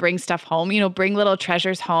like to bring stuff home, bring little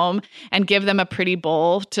treasures home and give them a pretty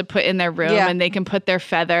bowl to put in their room and they can put their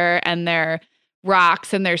feather and their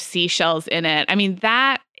rocks and there's seashells in it. I mean,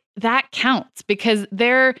 that counts because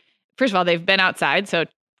first of all, they've been outside. So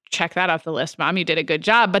check that off the list, Mom. You did a good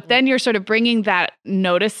job. But then you're sort of bringing that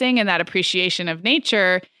noticing and that appreciation of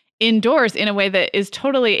nature indoors in a way that is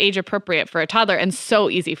totally age appropriate for a toddler and so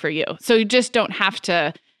easy for you. So you just don't have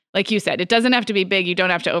to, like you said, it doesn't have to be big. You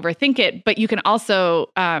don't have to overthink it, but you can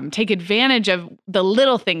also take advantage of the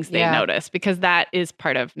little things they notice because that is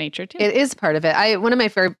part of nature too. It is part of it. One of my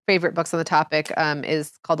favorite books on the topic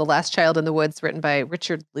is called The Last Child in the Woods, written by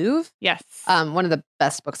Richard Louv. Yes. One of the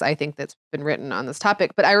best books I think that's been written on this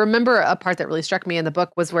topic. But I remember a part that really struck me in the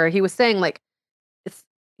book was where he was saying like,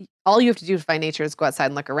 all you have to do to find nature is go outside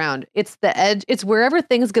and look around. It's the edge. It's wherever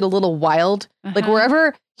things get a little wild, like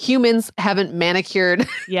wherever humans haven't manicured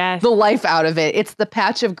the life out of it. It's the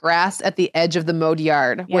patch of grass at the edge of the mowed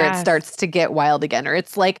yard where it starts to get wild again. Or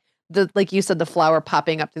it's like like you said, the flower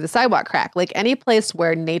popping up through the sidewalk crack. Like any place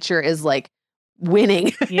where nature is like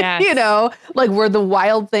winning, like where the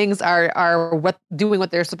wild things are doing what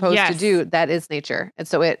they're supposed to do. That is nature. And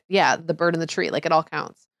so the bird in the tree, like it all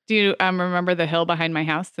counts. Do you remember the hill behind my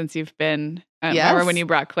house since you've been, remember when you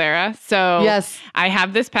brought Clara? So I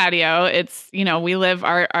have this patio. It's, we live,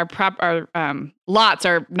 our lots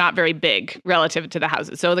are not very big relative to the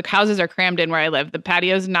houses. So the houses are crammed in where I live. The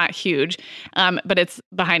patio's not huge, but it's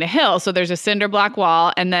behind a hill. So there's a cinder block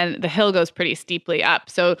wall and then the hill goes pretty steeply up.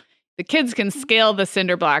 So the kids can scale the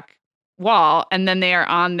cinder block wall and then they are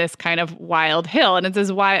on this kind of wild hill. And it's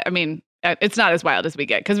it's not as wild as we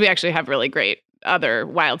get because we actually have really great other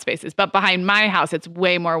wild spaces, but behind my house, it's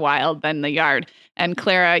way more wild than the yard. And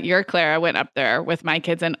your Clara went up there with my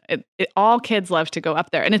kids and all kids love to go up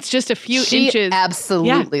there. And it's just a few inches. She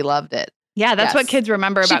absolutely loved it. Yeah, that's what kids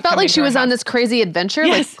remember about. She felt like she was on this crazy adventure,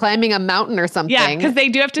 like climbing a mountain or something. Yeah, because they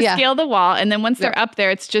do have to scale the wall. And then once they're up there,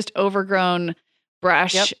 it's just overgrown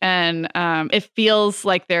brush. Yep. And it feels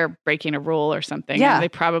like they're breaking a rule or something. Yeah. And they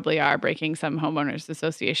probably are breaking some homeowners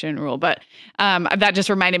association rule. But that just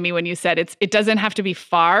reminded me when you said it doesn't have to be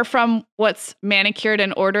far from what's manicured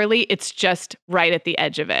and orderly. It's just right at the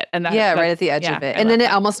edge of it. And right at the edge of it. And then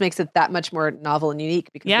it almost makes it that much more novel and unique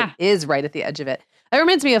because it is right at the edge of it. That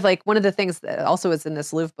reminds me of like one of the things that also is in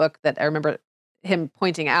this Louvre book that I remember him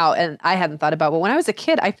pointing out, and I hadn't thought about. But when I was a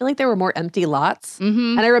kid, I feel like there were more empty lots,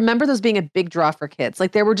 and I remember those being a big draw for kids.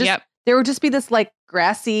 Like there would just be this like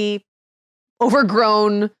grassy,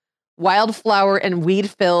 overgrown, wildflower and weed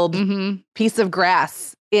filled piece of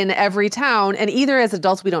grass in every town, and either as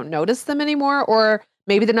adults we don't notice them anymore, or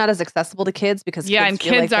maybe they're not as accessible to kids because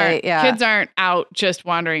kids aren't out just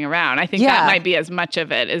wandering around. I think that might be as much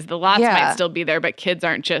of it as the lots might still be there, but kids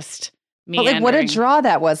aren't just meandering. But like what a draw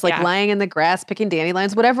that was, like lying in the grass, picking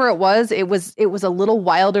dandelions, whatever it was a little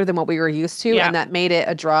wilder than what we were used to. And that made it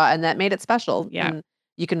a draw and that made it special. Yeah. And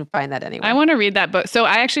you can find that anywhere. I want to read that book. So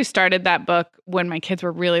I actually started that book when my kids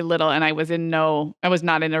were really little and I was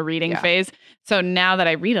not in a reading phase. So now that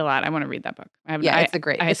I read a lot, I want to read that book. It's a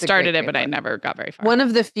great I started it, but I never got very far. One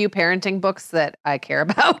of the few parenting books that I care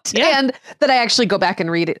about and that I actually go back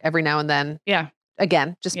and read it every now and then. Yeah.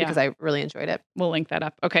 Again, just because I really enjoyed it. We'll link that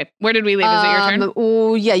up. Okay. Where did we leave? Is it your turn?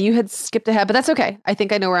 Oh, yeah. You had skipped ahead, but that's okay. I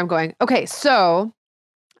think I know where I'm going. Okay. So,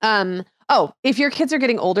 if your kids are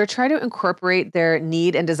getting older, try to incorporate their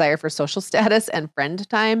need and desire for social status and friend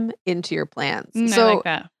time into your plans. So, I like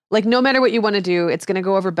that. Like, no matter what you want to do, it's going to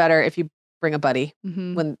go over better if you bring a buddy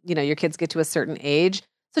when, your kids get to a certain age.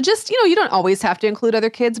 So just, you don't always have to include other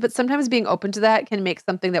kids, but sometimes being open to that can make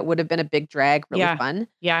something that would have been a big drag really fun.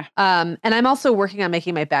 Yeah. And I'm also working on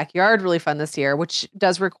making my backyard really fun this year, which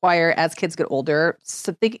does require, as kids get older,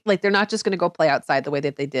 so they're not just going to go play outside the way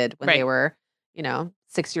that they did when they were,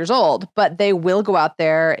 6 years old, but they will go out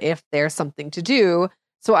there if there's something to do.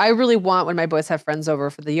 So I really want, when my boys have friends over,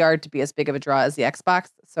 for the yard to be as big of a draw as the Xbox.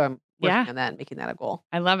 So I'm working on that and making that a goal.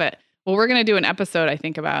 I love it. Well, we're going to do an episode, I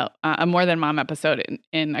think, about a More Than Mom episode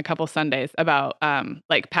in a couple Sundays about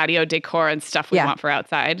like patio decor and stuff we want for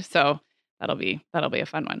outside. So that'll be a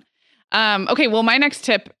fun one. Okay. Well, my next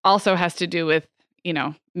tip also has to do with,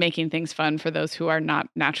 making things fun for those who are not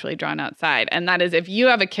naturally drawn outside. And that is, if you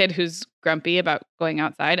have a kid who's grumpy about going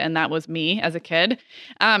outside, and that was me as a kid,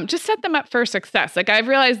 just set them up for success. Like I've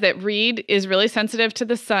realized that Reed is really sensitive to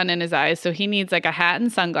the sun in his eyes. So he needs like a hat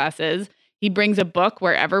and sunglasses. He brings a book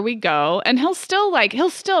wherever we go, and he'll still,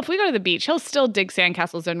 if we go to the beach, he'll still dig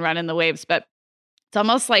sandcastles and run in the waves. But it's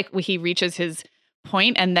almost like he reaches his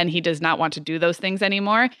point and then he does not want to do those things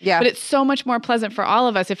anymore. Yeah. But it's so much more pleasant for all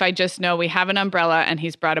of us if I just know we have an umbrella and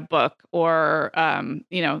he's brought a book or,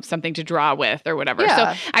 something to draw with or whatever.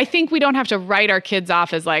 Yeah. So I think we don't have to write our kids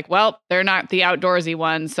off as like, well, they're not the outdoorsy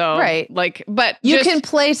ones. So but you can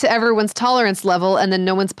play to everyone's tolerance level and then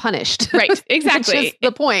no one's punished. Right. Exactly. Which is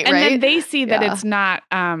the point, and right? And then they see that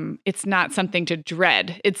it's not something to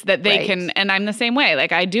dread. It's that they can, and I'm the same way.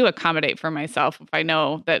 Like I do accommodate for myself if I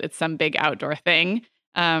know that it's some big outdoor thing.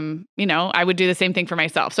 I would do the same thing for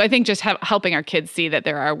myself. So I think just helping our kids see that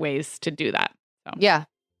there are ways to do that. So. Yeah.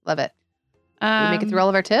 Love it. Did we make it through all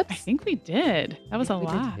of our tips? I think we did. That was a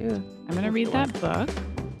lot. I'm going to read that book.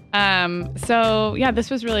 So yeah,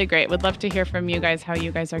 this was really great. Would love to hear from you guys, how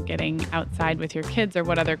you guys are getting outside with your kids or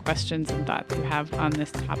what other questions and thoughts you have on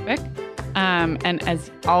this topic. And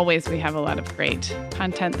as always, we have a lot of great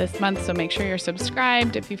content this month. So make sure you're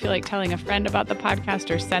subscribed. If you feel like telling a friend about the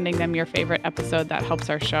podcast or sending them your favorite episode, that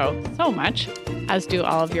helps our show so much, as do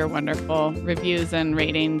all of your wonderful reviews and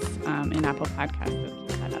ratings in Apple Podcasts. So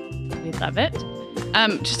keep that up. We love it.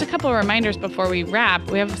 Just a couple of reminders before we wrap.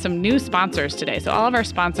 We have some new sponsors today. So all of our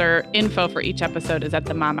sponsor info for each episode is at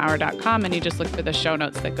themomhour.com, and you just look for the show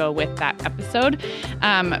notes that go with that episode.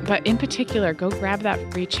 But in particular, go grab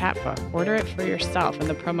that free chat book. Order it for yourself, and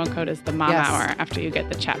the promo code is the Mom Hour after you get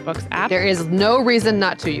the chat books app. There is no reason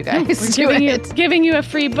not to, you guys. We're giving you a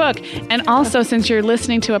free book. And also, since you're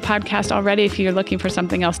listening to a podcast already, if you're looking for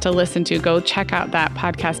something else to listen to, go check out that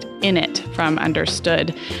podcast In It from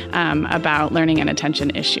Understood about learning and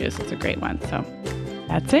attention issues. It's a great one. So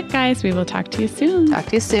that's it, guys. We will talk to you soon. Talk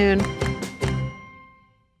to you soon.